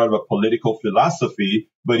some sort of a political philosophy,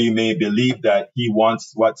 but he may believe that he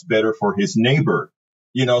wants what's better for his neighbor.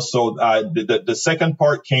 So the second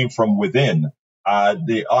part came from within.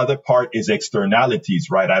 The other part is externalities,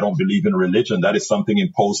 right? I don't believe in religion. That is something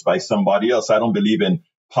imposed by somebody else. I don't believe in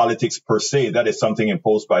politics per se. That is something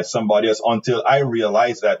imposed by somebody else, until I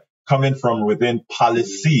realize that coming from within,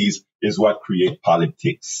 policies is what create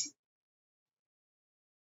politics.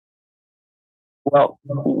 Well,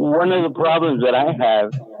 one of the problems that I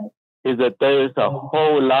have is that there is a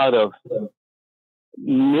whole lot of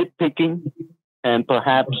nitpicking and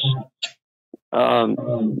perhaps,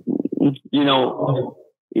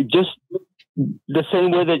 just the same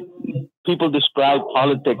way that people describe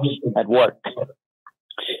politics at work,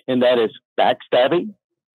 and that is backstabbing.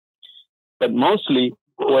 But mostly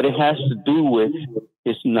what it has to do with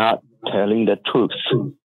is not telling the truth.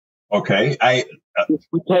 Okay.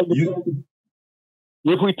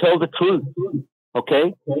 If we tell the truth,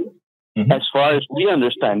 okay, as far as we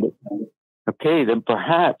understand it, okay, then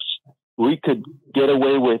perhaps we could get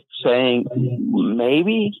away with saying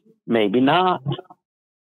maybe not.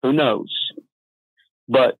 Who knows?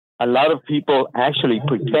 But a lot of people actually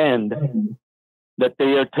pretend that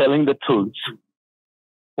they are telling the truth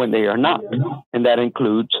when they are not. And that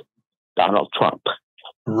includes Donald Trump.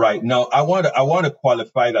 Right. Now, I want to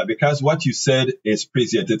qualify that, because what you said is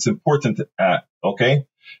prescient. It's important. Okay.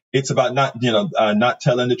 It's about not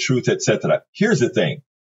telling the truth, etc. Here's the thing.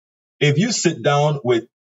 If you sit down with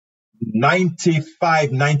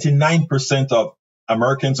 99% of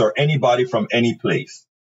Americans or anybody from any place,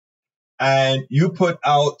 and you put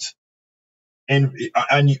out and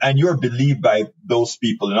you're believed by those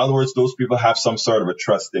people. In other words, those people have some sort of a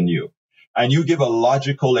trust in you, and you give a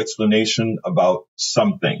logical explanation about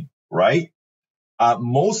something, right?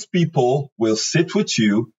 Most people will sit with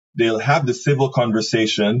you. They'll have the civil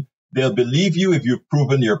conversation. They'll believe you if you've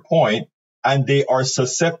proven your point, and they are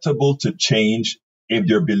susceptible to change if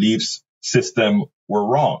their beliefs system were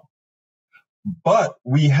wrong. But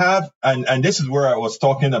we have, and this is where I was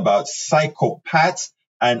talking about psychopaths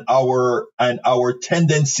and our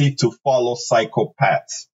tendency to follow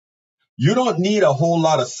psychopaths. You don't need a whole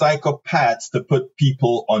lot of psychopaths to put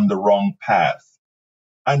people on the wrong path.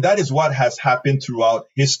 And that is what has happened throughout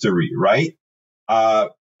history, right?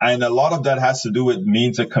 And a lot of that has to do with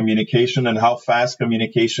means of communication and how fast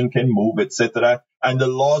communication can move, etc. And the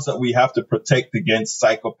laws that we have to protect against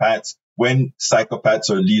psychopaths when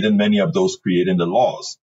psychopaths are leading many of those creating the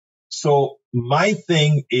laws. So my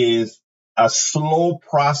thing is a slow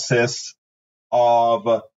process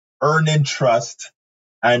of earning trust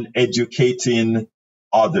and educating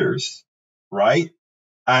others, right?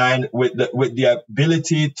 And with the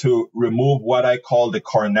ability to remove what I call the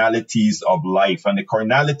carnalities of life. And the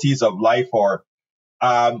carnalities of life are,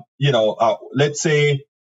 let's say,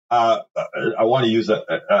 I want to use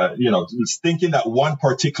thinking that one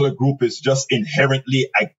particular group is just inherently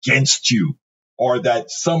against you, or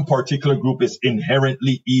that some particular group is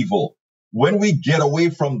inherently evil. When we get away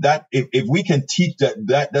from that, if we can teach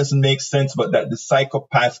that doesn't make sense, but that the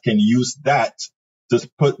psychopath can use that to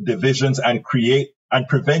put divisions and create and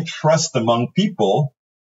prevent trust among people,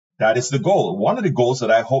 that is the goal. One of the goals that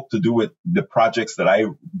I hope to do with the projects that I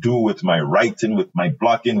do with my writing, with my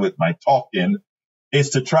blogging, with my talking,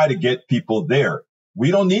 is to try to get people there.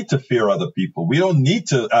 We don't need to fear other people. We don't need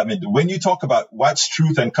to, when you talk about what's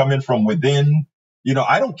truth and coming from within,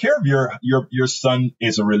 I don't care if your son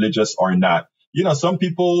is a religious or not. Some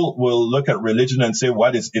people will look at religion and say,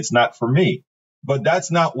 it's not for me. but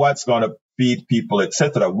that's not what's going to feed people,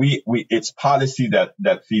 etc. It's policy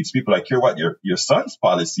that feeds people. I care what your son's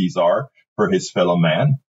policies are for his fellow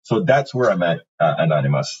man. So that's where I'm at,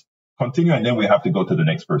 Anonymous. Continue, and then we have to go to the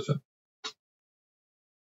next person.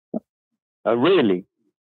 Really?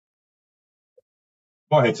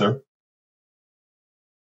 Go ahead, sir.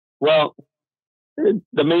 Well,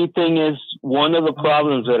 the main thing is, one of the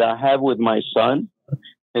problems that I have with my son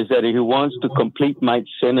is that he wants to complete my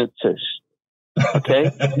sentences. Okay?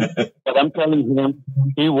 But I'm telling him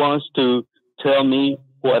he wants to tell me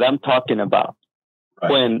what I'm talking about.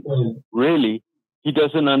 Right. When really he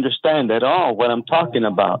doesn't understand at all what I'm talking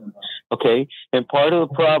about. Okay? And part of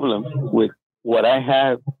the problem with what I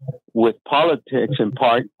have with politics in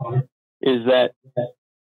part is that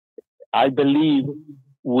I believe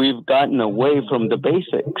we've gotten away from the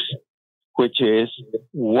basics, which is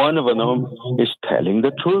one of them is telling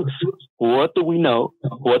the truth. What do we know?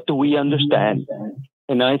 What do we understand?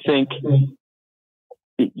 And I think,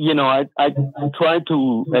 I try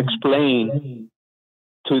to explain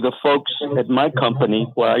to the folks at my company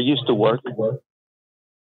where I used to work,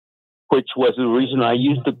 which was the reason I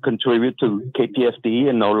used to contribute to KPFD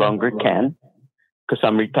and no longer can because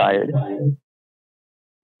I'm retired.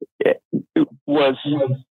 It was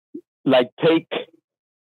like take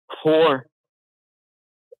four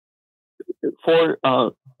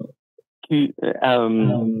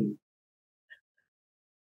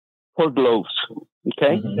globes,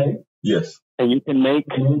 okay? Mm-hmm. Yes. And you can make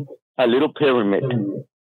a little pyramid,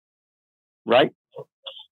 right?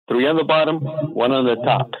 3 on the bottom, 1 on the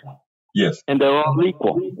top. Yes. And they're all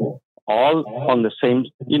equal, all on the same,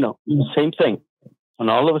 same thing on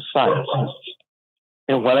all of the sides.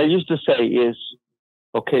 And what I used to say is,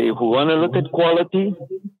 okay, if we want to look at quality,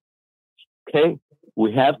 okay,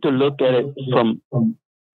 we have to look at it from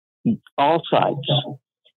all sides.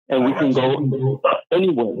 And we can go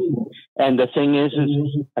anywhere. And the thing is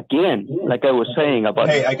again, like I was saying about...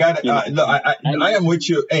 Hey, I got it. Look, I am with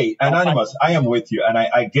you. Hey, Anonymous, I am with you. And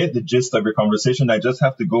I get the gist of your conversation. I just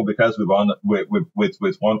have to go because we've on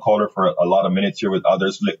with one caller for a lot of minutes here with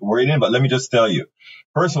others waiting. But let me just tell you,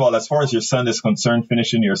 first of all, as far as your son is concerned,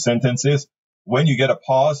 finishing your sentences, when you get a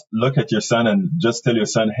pause, look at your son and just tell your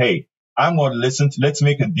son, hey, I'm going to let's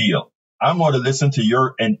make a deal. I'm going to listen to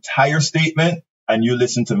your entire statement and you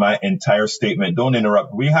listen to my entire statement. Don't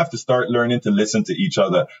interrupt. We have to start learning to listen to each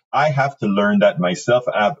other. I have to learn that myself.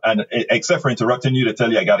 And except for interrupting you to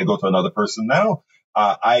tell you I got to go to another person now,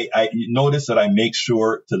 I notice that I make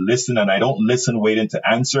sure to listen, and I don't listen waiting to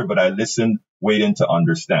answer, but I listen waiting to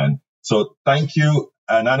understand. So thank you,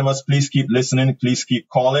 Anonymous. Please keep listening. Please keep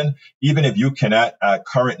calling. Even if you cannot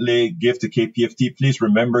currently give to KPFT, please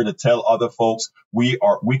remember to tell other folks we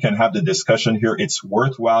can have the discussion here. It's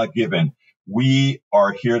worthwhile giving. We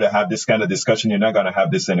are here to have this kind of discussion. You're not going to have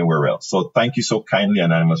this anywhere else. So thank you so kindly,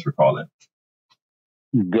 Anonymous, for calling.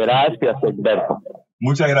 Gracias, Egberto.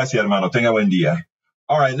 Muchas gracias, hermano. Tenga buen día.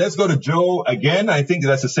 All right, let's go to Joe again. I think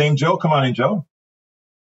that's the same Joe. Come on in, Joe.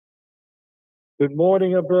 Good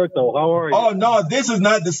morning, Alberto. How are you? Oh, no, this is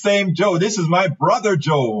not the same Joe. This is my brother,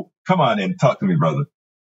 Joe. Come on in. Talk to me, brother.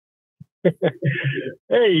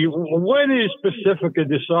 Hey, when is Pacifica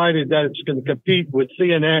decided that it's going to compete with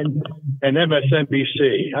CNN and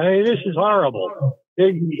MSNBC? I mean, this is horrible.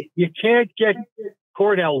 You can't get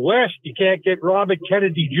Cornel West. You can't get Robert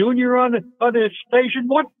Kennedy Jr. on the station.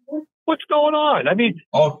 What's going on? I mean,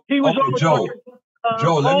 he was okay, Joe.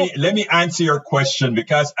 Joe, let me answer your question,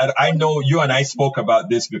 because I know you and I spoke about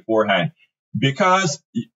this beforehand. Because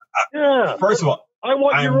first of all, I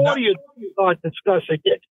want your audience to start discussing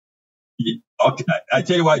it. Okay, I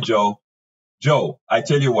tell you what, Joe. I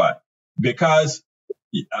tell you what, because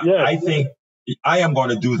I think I am going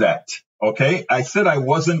to do that. Okay, I said I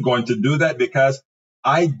wasn't going to do that because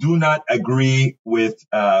I do not agree with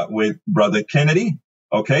Brother Kennedy.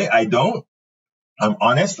 Okay, I don't. I'm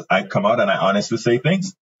honest. I come out and I honestly say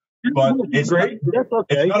things, but it's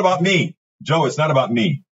not about me, Joe. It's not about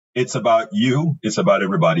me. It's about you. It's about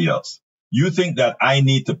everybody else. You think that I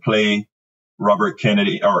need to play Robert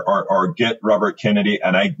Kennedy or get Robert Kennedy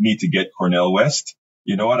and I need to get Cornel West?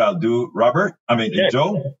 You know what I'll do,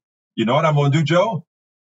 Joe? You know what I'm going to do, Joe?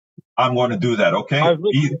 I'm going to do that. Okay.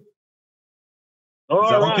 Is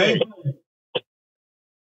that okay?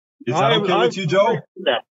 Is that okay with you, Joe?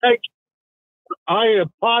 I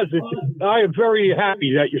am positive. I am very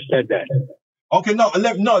happy that you said that. Okay,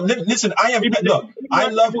 listen, I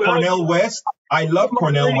love Cornel West. I love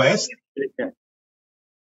Cornel West.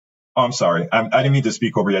 Oh, I'm sorry. I didn't mean to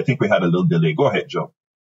speak over you. I think we had a little delay. Go ahead, Joe.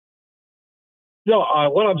 No,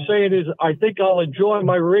 what I'm saying is, I think I'll enjoy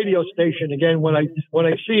my radio station again when I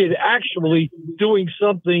see it actually doing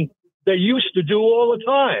something they used to do all the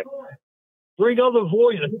time. Bring other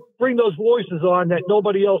voices, bring those voices on that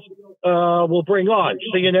nobody else will bring on.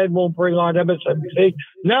 CNN won't bring on MSNBC.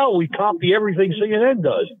 Now we copy everything CNN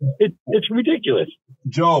does. It's ridiculous.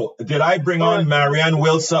 Joe, did I bring on Marianne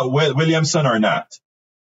Williamson or not?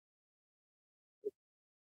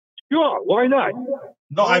 Sure, why not?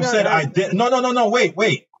 No, I've said I did. No. Wait.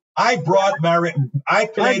 I played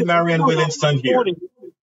Marianne Williamson here.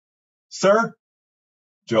 Sir,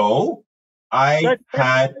 Joe, I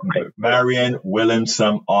had Marianne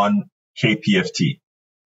Williamson on KPFT.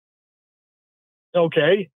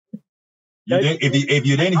 Okay. If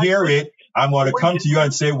you didn't hear it, I'm going to come to you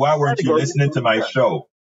and say, why weren't you listening to my show?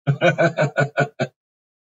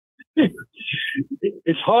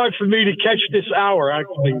 It's hard for me to catch this hour,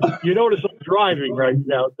 actually. You notice I'm driving right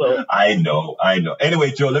now. So I know.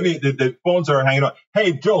 Anyway, Joe, the phones are hanging on.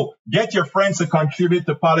 Hey, Joe, get your friends to contribute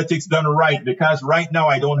to Politics Done Right, because right now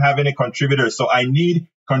I don't have any contributors. So I need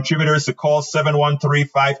contributors to call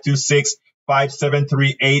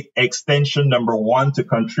 713-526-5738, extension number 1 to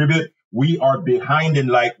contribute. We are behind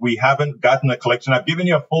in we haven't gotten a collection. I've given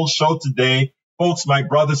you a full show today. Folks, my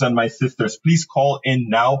brothers and my sisters, please call in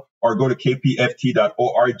now or go to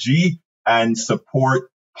kpft.org and support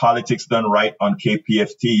Politics Done Right on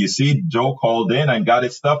KPFT. You see, Joe called in and got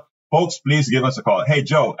his stuff. Folks, please give us a call. Hey,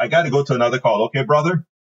 Joe, I got to go to another call. Okay, brother?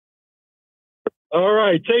 All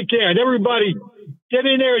right. Take care. And everybody, get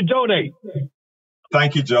in there and donate.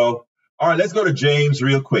 Thank you, Joe. All right, let's go to James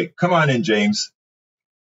real quick. Come on in, James.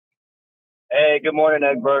 Hey, good morning,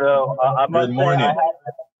 Egberto. Good morning.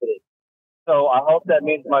 So I hope that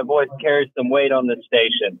means my voice carries some weight on this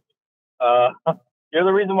station. You're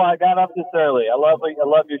the reason why I got up this early. I love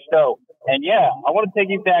your show. And yeah, I want to take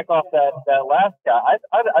you back off that last guy.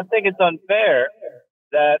 I think it's unfair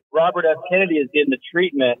that Robert F. Kennedy is getting the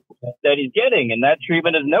treatment that he's getting, and that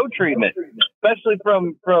treatment is no treatment, especially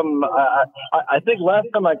from I think last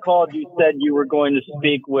time I called, you said you were going to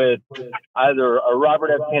speak with either a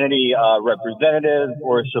Robert F. Kennedy representative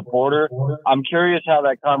or a supporter. I'm curious how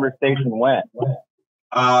that conversation went.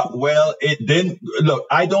 Well, it didn't. Look,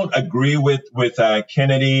 I don't agree with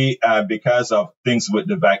Kennedy because of things with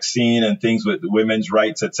the vaccine and things with women's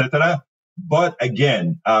rights, etc. But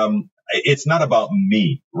again, it's not about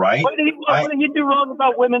me, right? What did he do wrong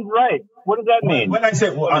about women's rights? What does that mean? When I say,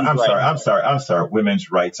 well, I'm sorry,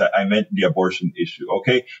 women's rights, I meant the abortion issue,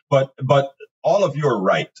 okay? But all of you are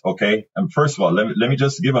right, okay? And first of all, let me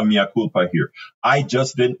just give a mea culpa here. I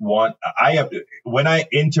just didn't want, when I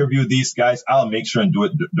interview these guys, I'll make sure and do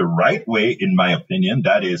it the right way, in my opinion.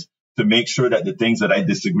 That is to make sure that the things that I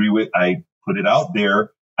disagree with, I put it out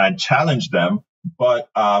there and challenge them. But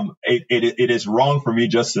it is wrong for me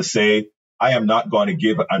just to say I am not going to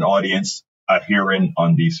give an audience a hearing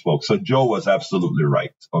on these folks. So Joe was absolutely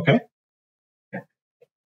right. Okay.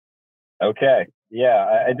 Okay.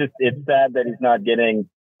 Yeah. It's sad that he's not getting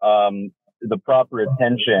the proper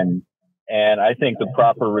attention and I think the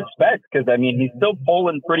proper respect, because I mean he's still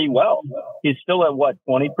polling pretty well. He's still at what,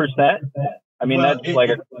 20%? I mean, well, that's like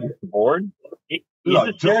a board.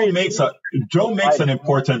 Look, Joe makes an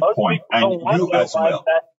important point, and you as well.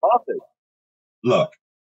 Look,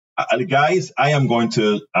 guys, I'm going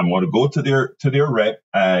to go to their rep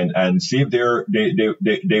and see if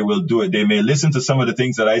they will do it. They may listen to some of the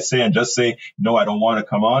things that I say and just say, no, I don't want to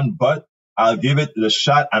come on, but I'll give it the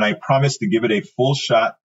shot, and I promise to give it a full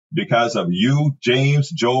shot because of you,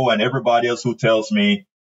 James, Joe, and everybody else who tells me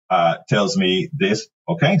this.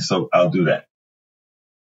 Okay, so I'll do that.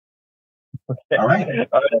 All right.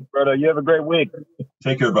 All right, Berto, you have a great week.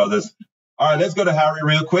 Take care, brothers. All right, let's go to Harry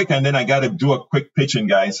real quick, and then I got to do a quick pitching,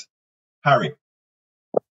 guys. Harry.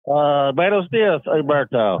 Buenos dias,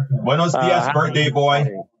 Alberto. Buenos dias, birthday boy.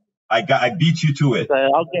 I beat you to it.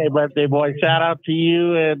 Okay, birthday boy. Shout out to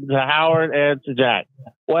you and to Howard and to Jack.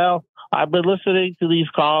 Well, I've been listening to these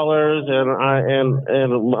callers, and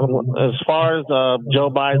as far as Joe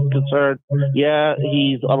Biden's concerned, yeah,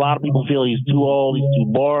 a lot of people feel he's too old, he's too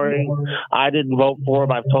boring. I didn't vote for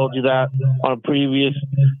him. I've told you that on previous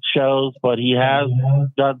shows, but he has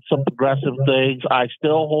done some progressive things. I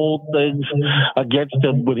still hold things against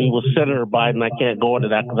him when he was Senator Biden. I can't go into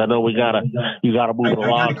that because I know you gotta move it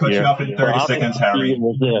along. I cut you off in 30 seconds, Harry.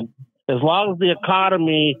 As long as the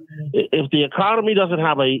economy if the economy doesn't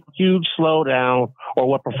have a huge slowdown, or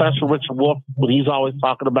what Professor Richard Wolff, when he's always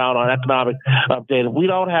talking about on economic update, if we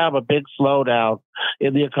don't have a big slowdown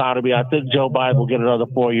in the economy, I think Joe Biden will get another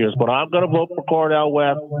 4 years. But I'm going to vote for Cornel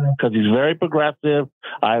West because he's very progressive.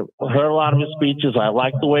 I heard a lot of his speeches. I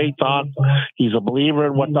like the way he talks. He's a believer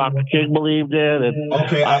in what Dr. King believed in. And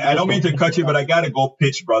okay, I don't mean to cut you, but I got to go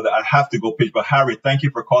pitch, brother. I have to go pitch. But Harry, thank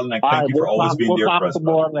you for calling, and thank you for always being there for us.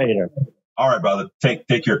 We'll talk more later. All right, brother. Take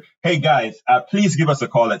care. Hey, guys, please give us a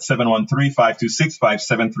call at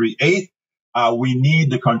 713-526-5738. We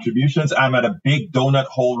need the contributions. I'm at a big donut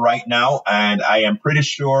hole right now, and I am pretty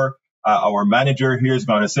sure our manager here is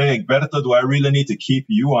going to say, Egberto, do I really need to keep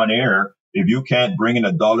you on air if you can't bring in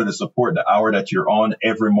 $1 to support the hour that you're on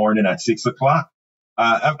every morning at 6 o'clock?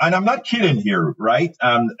 And I'm not kidding here, right?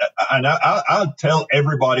 And I'll tell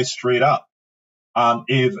everybody straight up.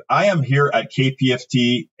 If I am here at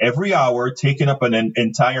KPFT every hour, taking up an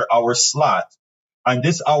entire hour slot, and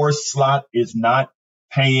this hour slot is not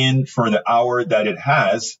paying for the hour that it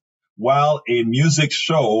has, while a music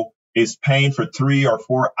show is paying for 3 or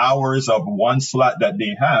 4 hours of one slot that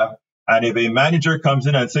they have. And if a manager comes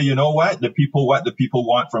in and say, you know what the people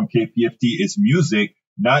want from KPFT is music,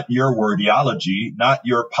 not your wordiology, not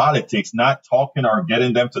your politics, not talking or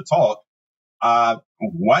getting them to talk.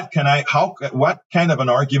 What kind of an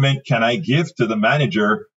argument can I give to the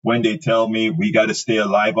manager when they tell me we got to stay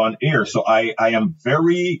alive on air? So I am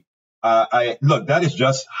very, look, that is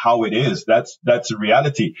just how it is. That's the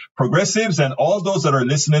reality. Progressives and all those that are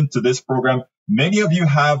listening to this program, many of you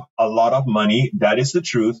have a lot of money. That is the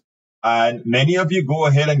truth. And many of you go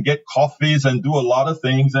ahead and get coffees and do a lot of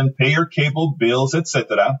things and pay your cable bills,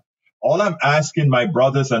 etc. All I'm asking my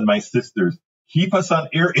brothers and my sisters, keep us on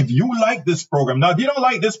air. If you like this program, now, if you don't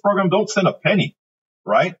like this program, don't send a penny,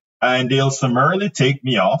 right? And they'll summarily take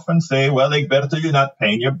me off and say, well, Egberto, you're not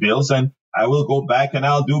paying your bills. And I will go back and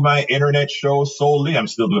I'll do my internet show solely. I'm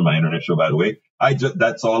still doing my internet show, by the way.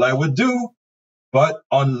 That's all I would do. But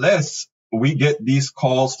unless we get these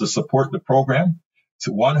calls to support the program, it's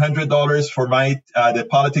 $100 for my, the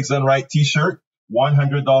Politics Done Right t-shirt,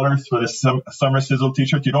 $100 for the Summer Sizzle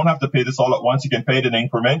t-shirt. You don't have to pay this all at once. You can pay it in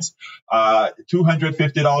increments.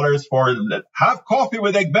 $250 for have coffee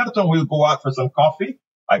with Egberto. We'll go out for some coffee.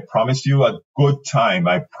 I promise you a good time.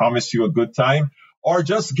 Or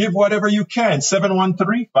just give whatever you can.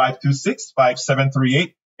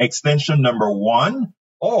 713-526-5738, extension number 1.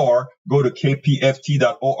 Or go to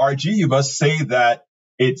kpft.org. You must say that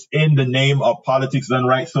it's in the name of Politics Done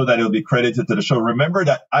Right so that it'll be credited to the show. Remember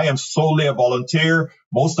that I am solely a volunteer.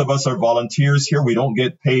 Most of us are volunteers here. We don't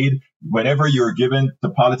get paid. Whenever you're given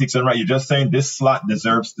to Politics Done Right, you're just saying this slot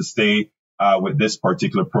deserves to stay with this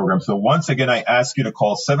particular program. So once again, I ask you to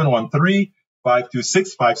call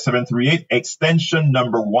 713-526-5738, extension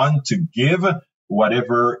number 1 to give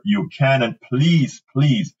whatever you can. And please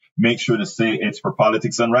make sure to say it's for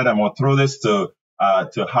Politics Done Right. I'm going to throw this to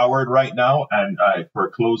Howard right now and for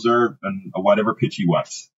a closer and whatever pitch he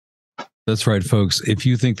wants. That's right, folks. If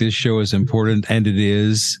you think this show is important, and it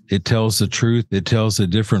is, it tells the truth, it tells a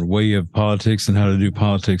different way of politics and how to do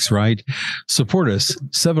politics right, support us,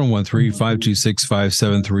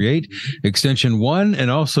 713-526-5738, extension 1.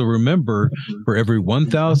 And also remember, for every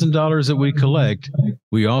 $1,000 that we collect,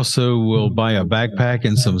 we also will buy a backpack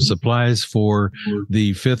and some supplies for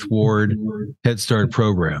the 5th Ward Head Start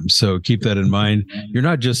program. So keep that in mind. You're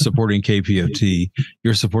not just supporting KPFT,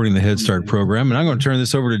 you're supporting the Head Start program. And I'm going to turn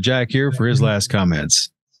this over to Jack here for his last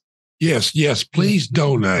comments. Yes, please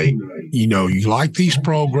donate. You know, you like these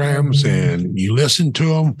programs and you listen to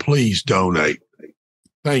them, please donate.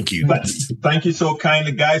 Thank you. Thank you so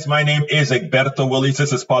kindly, guys. My name is Egberto Willis.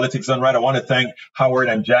 This is Politics Done Right. I want to thank Howard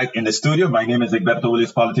and Jack in the studio. My name is Egberto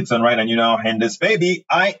Willis, Politics Done Right. And you know, and this baby,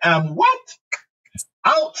 I am what?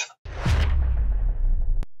 Out.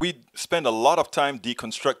 We spend a lot of time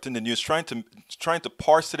deconstructing the news, trying to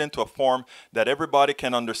parse it into a form that everybody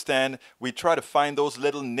can understand. We try to find those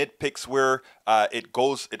little nitpicks where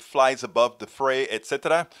it flies above the fray,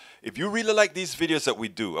 etc. If you really like these videos that we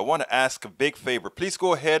do, I want to ask a big favor. Please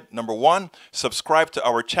go ahead. Number 1, subscribe to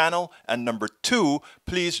our channel. And number 2,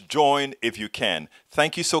 please join if you can.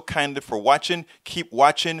 Thank you so kindly for watching. Keep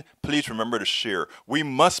watching. Please remember to share. We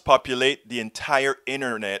must populate the entire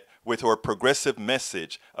internet with our progressive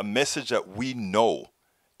message, a message that we know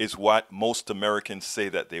is what most Americans say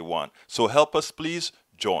that they want. So help us, please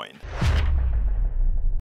join.